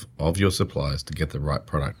of your suppliers to get the right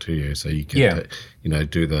product to you, so you can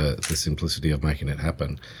do the simplicity of making it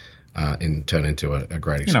happen and turn into a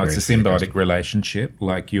great experience. It's a symbiotic relationship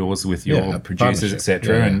like yours with your producers,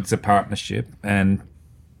 etc. And it's a partnership, and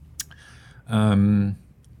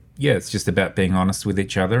it's just about being honest with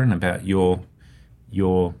each other and about your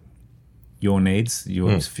needs,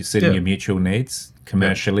 setting your mutual needs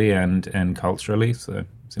commercially and culturally. So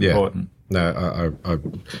it's important. No,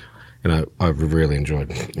 I've really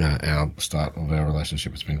enjoyed our start of our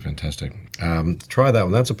relationship. It's been fantastic. Try that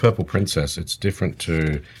one. That's a purple princess. It's different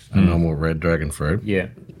to a normal red dragon fruit. Yeah.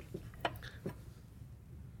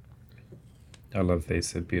 I love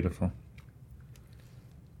these. They're beautiful.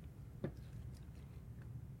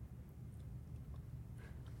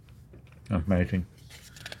 Amazing.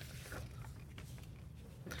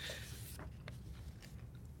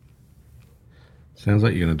 Sounds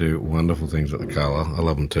like you're going to do wonderful things at the Carlisle. I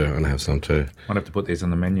love them too, and I have some too. I'd have to put these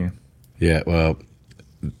on the menu. Yeah, well,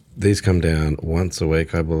 these come down once a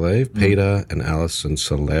week, I believe. Peter and Alison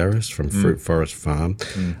Solaris from Fruit Forest Farm.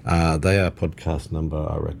 They are podcast number,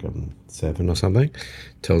 I reckon, 7 or something.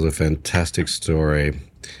 Tells a fantastic story.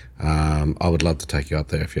 I would love to take you up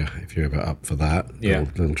there if you're ever up for that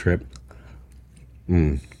little trip.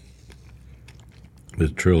 It's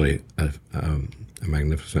truly a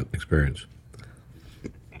magnificent experience.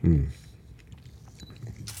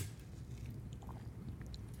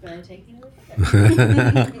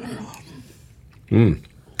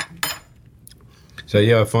 So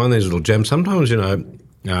I find these little gems. Sometimes, it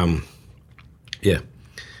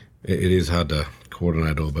is hard to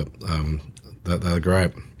coordinate all, but they're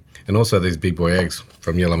great. And also these big boy eggs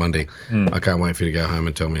from Yellamundi. I can't wait for you to go home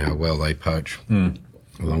and tell me how well they poach,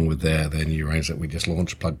 along with their new range that we just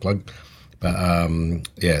launched, plug. But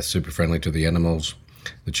super friendly to the animals.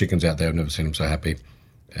 The chickens out there, I've never seen them so happy.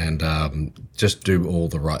 And just do all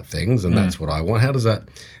the right things, and that's what I want. How does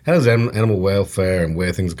animal welfare and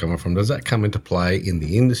where things are coming from, does that come into play in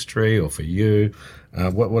the industry or for you?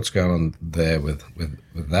 What's going on there with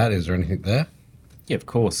that? Is there anything there? Yeah, of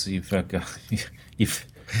course. You've got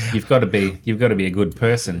to be a good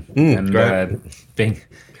person, and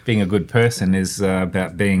being a good person is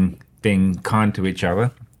about being kind to each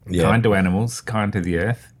other, kind to animals, kind to the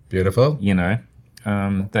earth. Beautiful.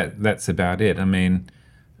 That's about it. I mean,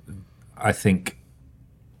 I think,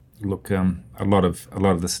 look, a lot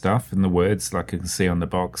of the stuff and the words, like you can see on the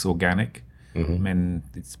box, organic, and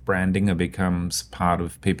its branding, it becomes part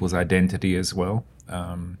of people's identity as well.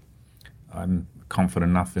 I'm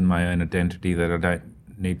confident enough in my own identity that I don't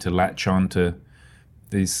need to latch on to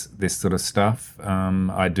this sort of stuff.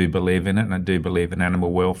 I do believe in it, and I do believe in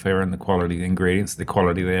animal welfare and the quality of the ingredients, the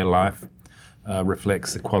quality of their life.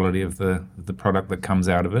 Reflects the quality of the product that comes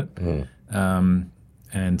out of it,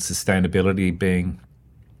 and sustainability being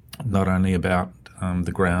not only about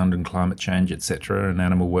the ground and climate change, etc., and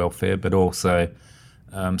animal welfare, but also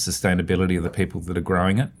sustainability of the people that are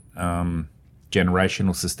growing it,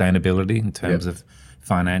 generational sustainability in terms of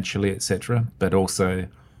financially, etc., but also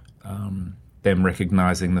them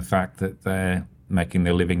recognising the fact that they're making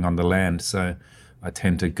their living on the land. So I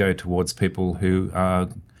tend to go towards people who are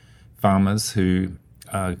farmers who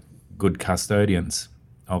are good custodians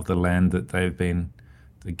of the land that they're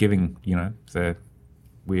giving.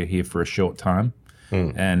 We're here for a short time,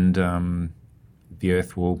 and the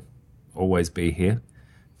earth will always be here.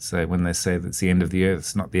 So when they say that's the end of the earth,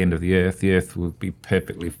 it's not the end of the earth. The earth will be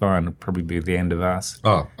perfectly fine. It'll probably be the end of us.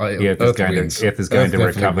 The earth is going to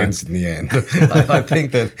recover. Wins in the end. I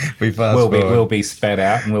think that we'll be spat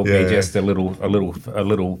out, and we'll be just a little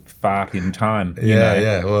fart in time. But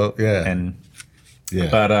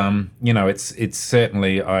it's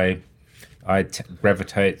certainly I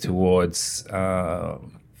gravitate towards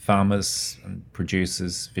farmers and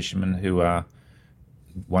producers, fishermen who are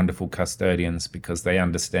wonderful custodians, because they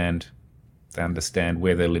understand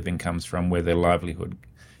where their living comes from, where their livelihood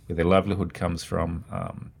comes from.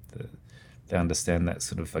 They understand that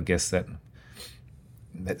sort of, I guess,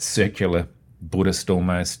 that circular Buddhist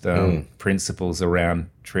almost principles around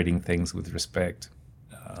treating things with respect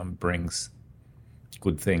brings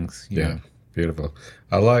good things. You know? Beautiful.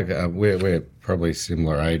 I like we're probably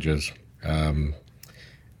similar ages, and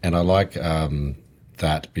I like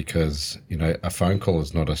that because a phone call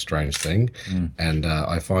is not a strange thing, and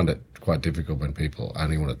I find it quite difficult when people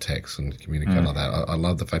only want to text and communicate like that. I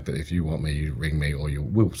love the fact that if you want me, you ring me, or you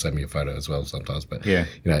will send me a photo as well sometimes. But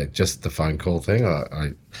just the phone call thing,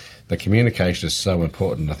 the communication is so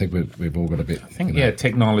important. I think we've all got a bit. I think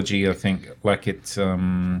technology. I think like it's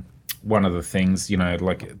one of the things,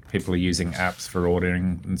 like people are using apps for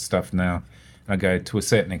ordering and stuff now. I go, to a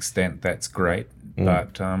certain extent, that's great,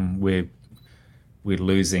 but we're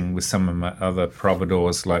losing with some of my other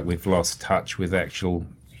providores, like we've lost touch with actual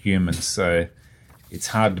humans. So it's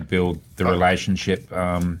hard to build the relationship,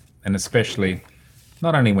 and especially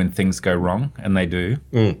not only when things go wrong, and they do,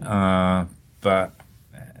 but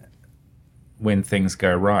when things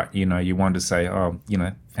go right, you want to say, oh,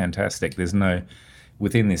 fantastic.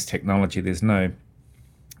 Within this technology, there's no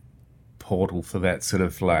portal for that sort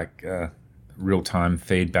of like real-time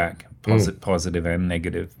feedback, positive and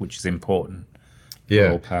negative, which is important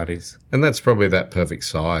for all parties. And that's probably that perfect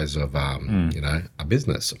size of, a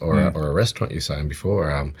business or a restaurant you were saying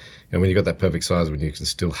before. And when you've got that perfect size, when you can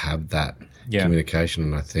still have that communication.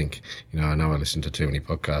 And I think, I know I listened to too many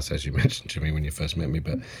podcasts, as you mentioned to me when you first met me,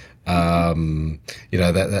 but,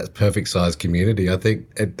 that perfect size community, I think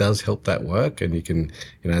it does help that work. And you can,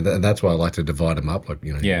 and that's why I like to divide them up. Like,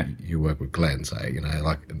 you work with Glenn, say,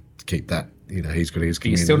 like keep that, he's got his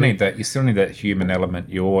community. You still need that human element.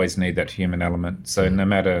 You always need that human element. So no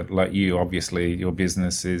matter, like you, obviously, your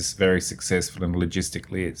business is very successful and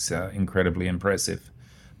logistically it's incredibly impressive,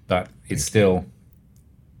 but it's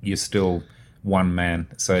you're still one man.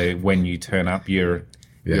 So when you turn up, you're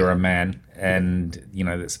a man, and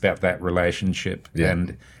it's about that relationship,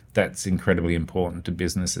 and that's incredibly important to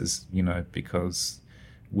businesses. Because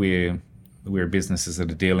we're businesses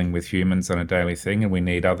that are dealing with humans on a daily thing, and we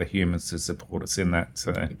need other humans to support us in that.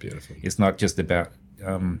 So beautiful. It's not just about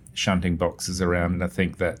shunting boxes around, and I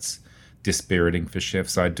think that's dispiriting for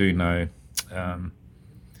chefs. I do know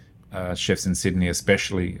chefs in Sydney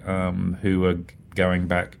especially who are going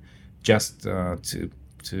back just to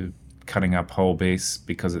cutting up whole beasts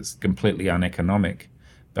because it's completely uneconomic,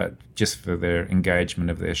 but just for their engagement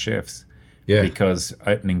of their chefs. Yeah. Because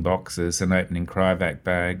opening boxes and opening cryovac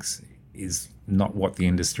bags is not what the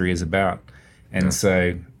industry is about. And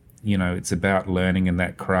so, it's about learning in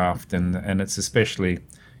that craft, and it's especially,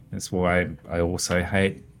 that's why I also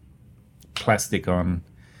hate plastic on,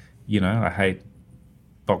 I hate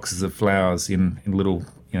boxes of flowers in little,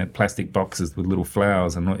 plastic boxes with little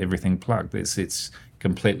flowers and not everything plugged. It's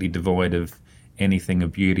completely devoid of anything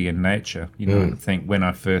of beauty and nature. I think when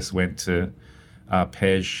I first went to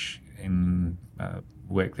Arpège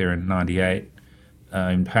worked there in 98,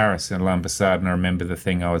 in Paris, in L'Ambassade, and I remember the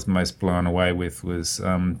thing I was most blown away with was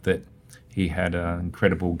that he had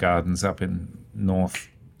incredible gardens up in north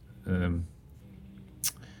of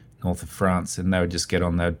France, and they would just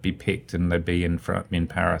they'd be picked, and they'd be in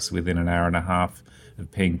Paris within an hour and a half of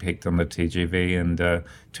being picked on the TGV, and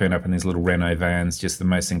turn up in these little Renault vans, just the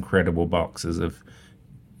most incredible boxes of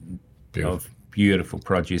beautiful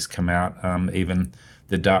produce come out. Even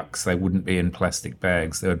the ducks, they wouldn't be in plastic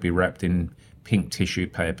bags. They would be wrapped in pink tissue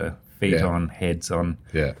paper, feet on, heads on.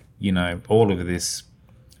 Yeah. All of this,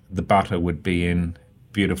 the butter would be in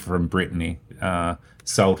beautiful from Brittany,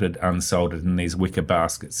 salted, unsalted, in these wicker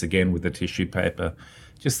baskets, again with the tissue paper.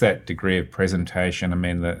 Just that degree of presentation. I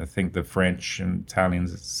mean, I think the French and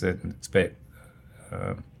Italians, at a certain respect,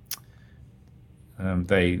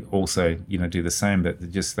 they also, do the same,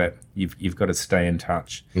 but just that you've got to stay in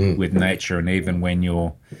touch with nature, and even when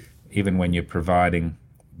you're providing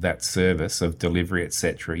that service of delivery,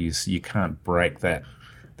 etc., you can't break that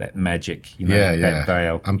magic, that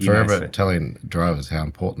veil. I'm forever telling drivers how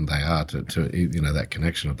important they are to that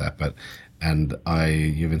connection of that. And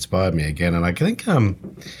you've inspired me again, and I think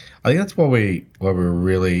that's why it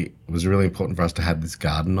was really important for us to have this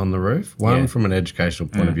garden on the roof. One, from an educational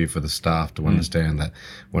point of view for the staff to understand that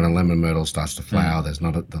when a lemon myrtle starts to flower, there's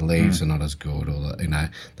not the leaves are not as good, or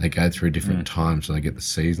they go through different times, so they get the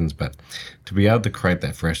seasons. But to be able to create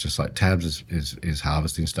that freshness, like Tabs is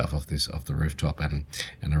harvesting stuff off the rooftop and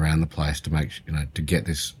around the place to make to get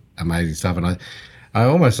this amazing stuff. And I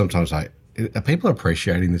almost sometimes are people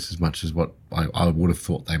appreciating this as much as what I would have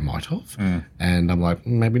thought they might have? And I'm like,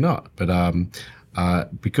 maybe not. But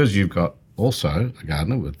because you've got also a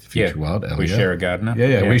gardener with Future Wild, Elia. We share a gardener.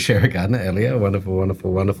 Yeah, we share a gardener, Elia, wonderful,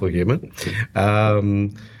 wonderful, wonderful human. I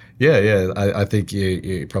think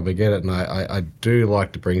you probably get it. And I do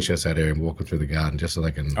like to bring chefs out here and walk them through the garden just so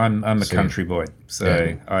they can I'm a country boy,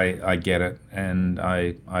 so I get it. And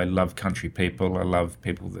I love country people. I love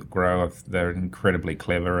people that grow. They're incredibly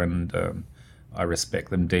clever, and I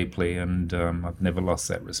respect them deeply, and I've never lost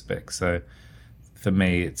that respect. So for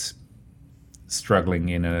me, it's struggling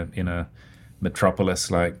in a metropolis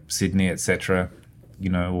like Sydney, etc.,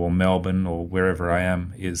 or Melbourne or wherever I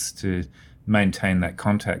am, is to maintain that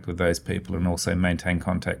contact with those people and also maintain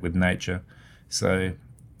contact with nature. So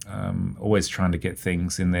always trying to get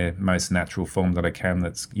things in their most natural form that I can,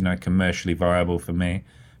 that's commercially viable for me,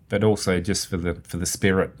 but also just for the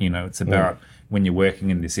spirit. It's about when you're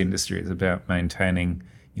working in this industry, it's about maintaining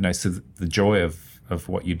so the joy of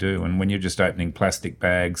what you do. And when you're just opening plastic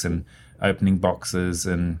bags and opening boxes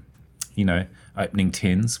and opening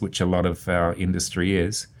tins, which a lot of our industry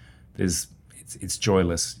is, it's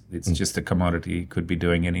joyless. It's just a commodity. You could be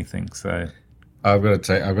doing anything. So I've got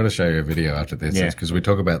to show you a video after this because we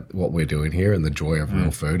talk about what we're doing here and the joy of real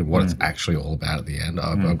food and what it's actually all about at the end.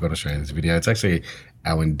 I've got to show you this video. It's actually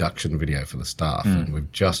our induction video for the staff, and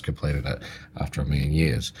we've just completed it after 1 million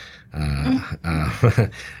years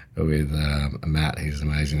with Matt. He's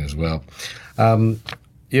amazing as well.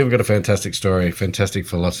 You've got a fantastic story, fantastic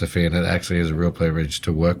philosophy, and it actually is a real privilege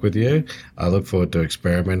to work with you. I look forward to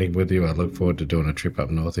experimenting with you. I look forward to doing a trip up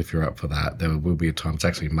north if you're up for that. There will be a time. It's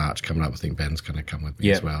actually March coming up. I think Ben's going to come with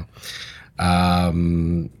me as well.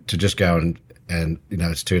 To just go and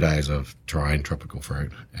it's 2 days of trying tropical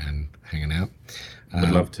fruit and hanging out.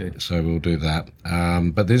 Would love to. So we'll do that.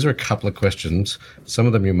 But these are a couple of questions. Some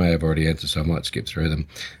of them you may have already answered, so I might skip through them.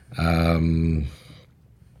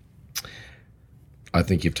 I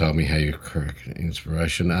think you've told me how you correct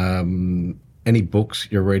inspiration. Any books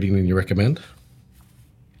you're reading and you recommend?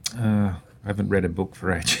 I haven't read a book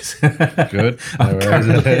for ages. Good.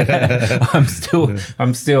 I'm still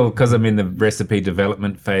because I'm in the recipe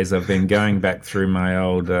development phase. I've been going back through my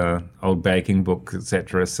old baking books,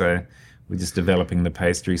 etc. So we're just developing the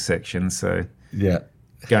pastry section. So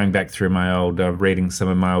going back through my old, reading some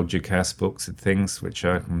of my old Ducasse books and things, which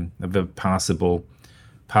I have a passable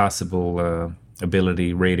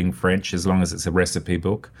ability reading French as long as it's a recipe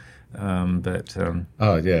book.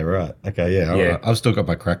 Oh yeah, right. Okay, yeah. I've still got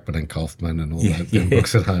my Crackman and Kaufman and all those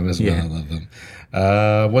books at home as well. I love them.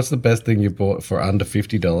 What's the best thing you bought for under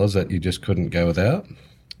 $50 that you just couldn't go without?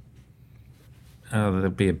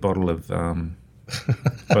 There'd be a bottle of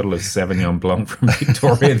Sauvignon Blanc from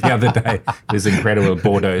Victoria the other day. It was incredible,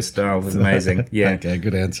 Bordeaux style. It was amazing. Yeah. Okay,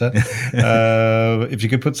 good answer. If you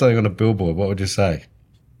could put something on a billboard, what would you say?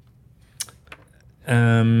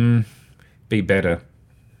 Be better.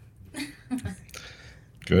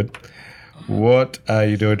 Good. What are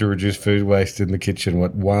you doing to reduce food waste in the kitchen?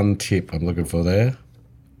 What one tip I'm looking for there?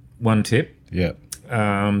 One tip? Yeah.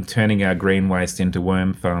 Turning our green waste into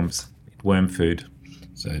worm farms, worm food.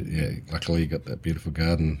 So, yeah, luckily you got that beautiful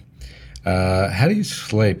garden. How do you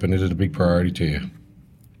sleep, and is it a big priority to you?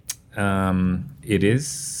 It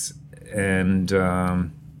is, and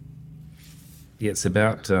it's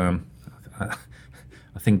about...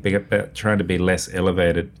 I think about trying to be less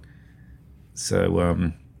elevated.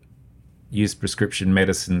 So use prescription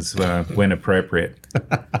medicines when appropriate.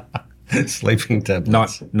 Sleeping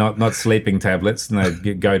tablets. Not sleeping tablets. No,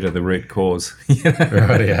 go to the root cause.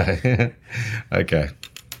 Right, yeah. Okay,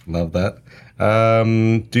 love that.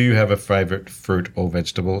 Do you have a favourite fruit or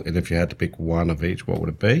vegetable? And if you had to pick one of each, what would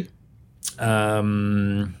it be?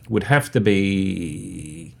 Would have to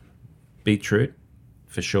be beetroot,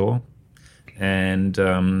 for sure. And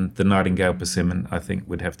the nightingale persimmon, I think,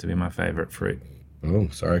 would have to be my favourite fruit. Oh,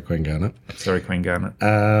 sorry, Queen Garnet. Close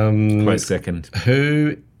second.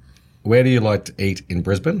 Where do you like to eat in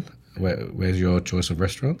Brisbane? Where's your choice of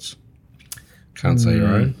restaurants? Can't say your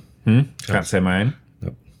own. Can't say my own.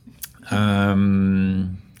 Nope.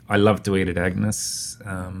 I love to eat at Agnes.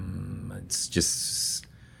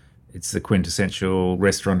 It's the quintessential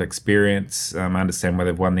restaurant experience. I understand why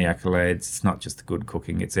they've won the accolades. It's not just the good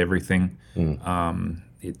cooking; it's everything. They're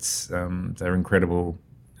incredible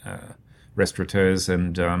restaurateurs,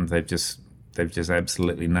 and they've just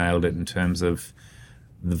absolutely nailed it in terms of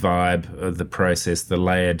the vibe of the process, the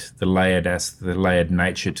layered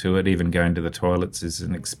nature to it. Even going to the toilets is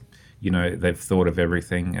they've thought of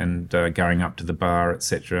everything, and going up to the bar,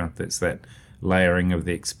 etc. That's that layering of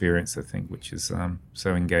the experience, I think, which is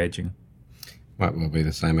so engaging. Might well be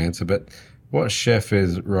the same answer, but what chef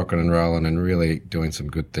is rocking and rolling and really doing some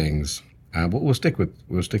good things? We'll stick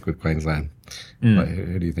with Queensland.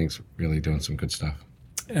 Who do you think's really doing some good stuff?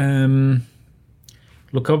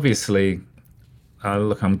 Look, obviously,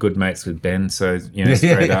 I'm good mates with Ben, so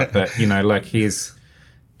straight up. But he's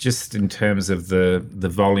just in terms of the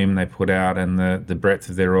volume they put out and the breadth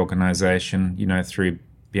of their organisation. Through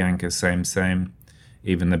Bianca, same.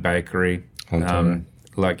 Even the bakery,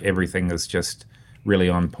 everything is just really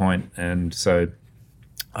on point. And so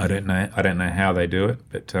I don't know how they do it,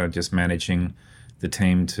 but just managing the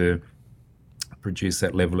team to produce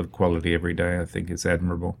that level of quality every day, I think, is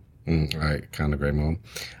admirable. I can't agree more.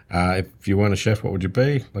 If you weren't a chef, what would you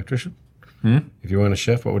be? Electrician? If you weren't a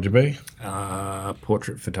chef, what would you be?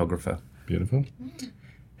 Portrait photographer. Beautiful.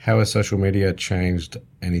 How has social media changed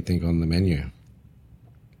anything on the menu?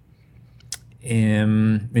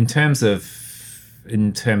 In terms of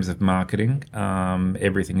marketing,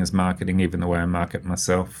 everything is marketing. Even the way I market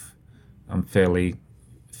myself, I'm fairly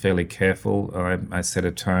careful. I set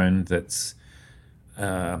a tone that's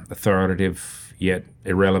authoritative yet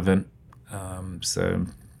irrelevant. All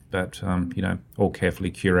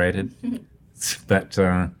carefully curated. But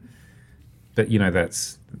but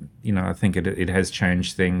that's I think it has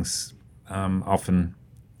changed things. Often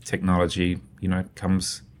technology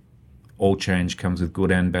all change comes with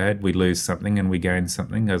good and bad. We lose something and we gain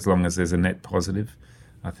something. As long as there's a net positive,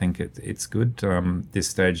 I think it's good. This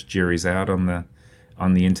stage, jury's out on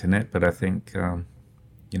the internet, but I think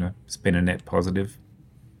it's been a net positive.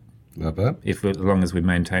 Not bad. As long as we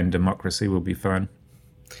maintain democracy, we'll be fine.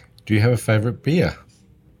 Do you have a favourite beer?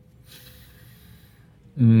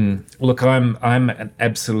 Look, I'm an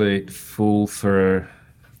absolute fool for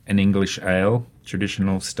an English ale,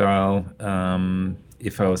 traditional style.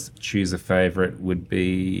 If I was to choose a favourite, would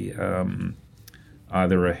be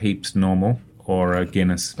either a Heaps Normal or a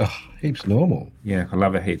Guinness. Oh, Heaps Normal. Yeah, I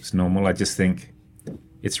love a Heaps Normal. I just think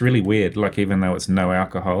it's really weird. Like, even though it's no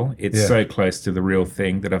alcohol, it's so close to the real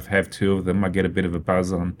thing that I've had two of them. I get a bit of a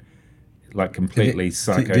buzz on, like, completely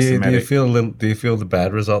psychosomatic. Do you feel the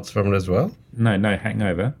bad results from it as well? No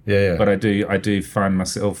hangover. Yeah. But I do find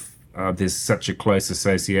myself there's such a close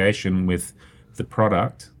association with the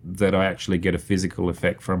product that I actually get a physical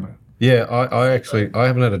effect from it. Yeah, I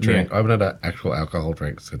haven't had a drink. Yeah. I haven't had an actual alcohol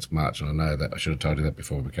drink since March, and I know that I should have told you that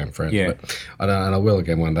before we became friends. Yeah. But and I will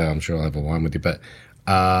again one day. I'm sure I'll have a wine with you. But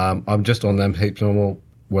I'm just on them Heaps Normal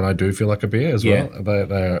when I do feel like a beer as well.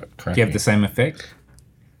 They're cracking. Do you have the same effect?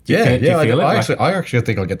 I actually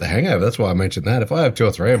think I'll get the hangover. That's why I mentioned that. If I have two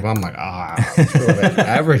or three of them, I'm like, I'm sure about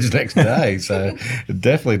average next day. So it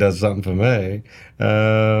definitely does something for me.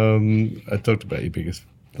 I talked about your biggest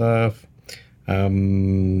stuff.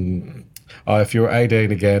 If you were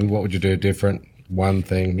 18 again, what would you do different? One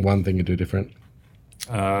thing you do different?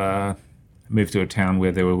 Move to a town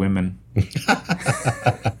where there were women.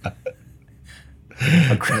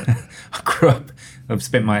 I grew up. I've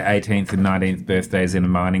spent my 18th and 19th birthdays in a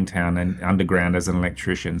mining town and underground as an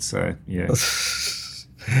electrician. So yeah.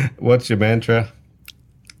 What's your mantra?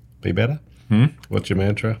 Be better. What's your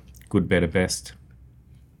mantra? Good, better, best.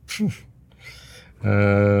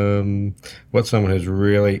 What's someone who's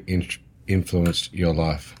really influenced your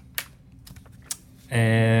life?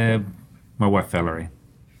 My wife Valerie.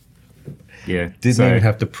 Yeah. Didn't even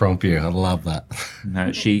have to prompt you. I love that.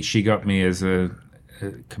 No, she got me as a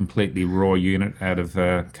completely raw unit out of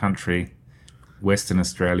country, Western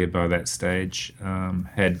Australia by that stage.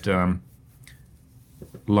 Had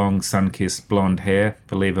long sun-kissed blonde hair,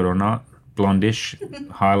 believe it or not, blondish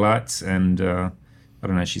highlights, and I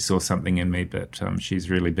don't know, she saw something in me, but she's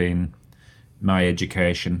really been my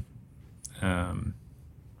education.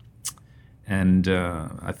 And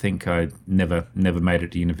I think I never made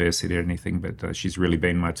it to university or anything, but she's really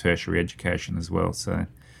been my tertiary education as well. So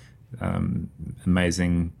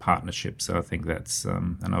amazing partnership. So I think that's,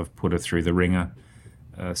 and I've put her through the ringer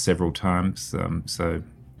several times. So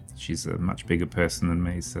she's a much bigger person than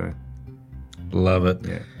me. So love it.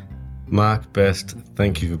 Yeah. Mark Best,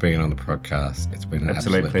 thank you for being on the podcast. It's been an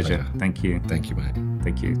absolute pleasure. Thank you. Thank you, mate.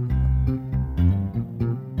 Thank you.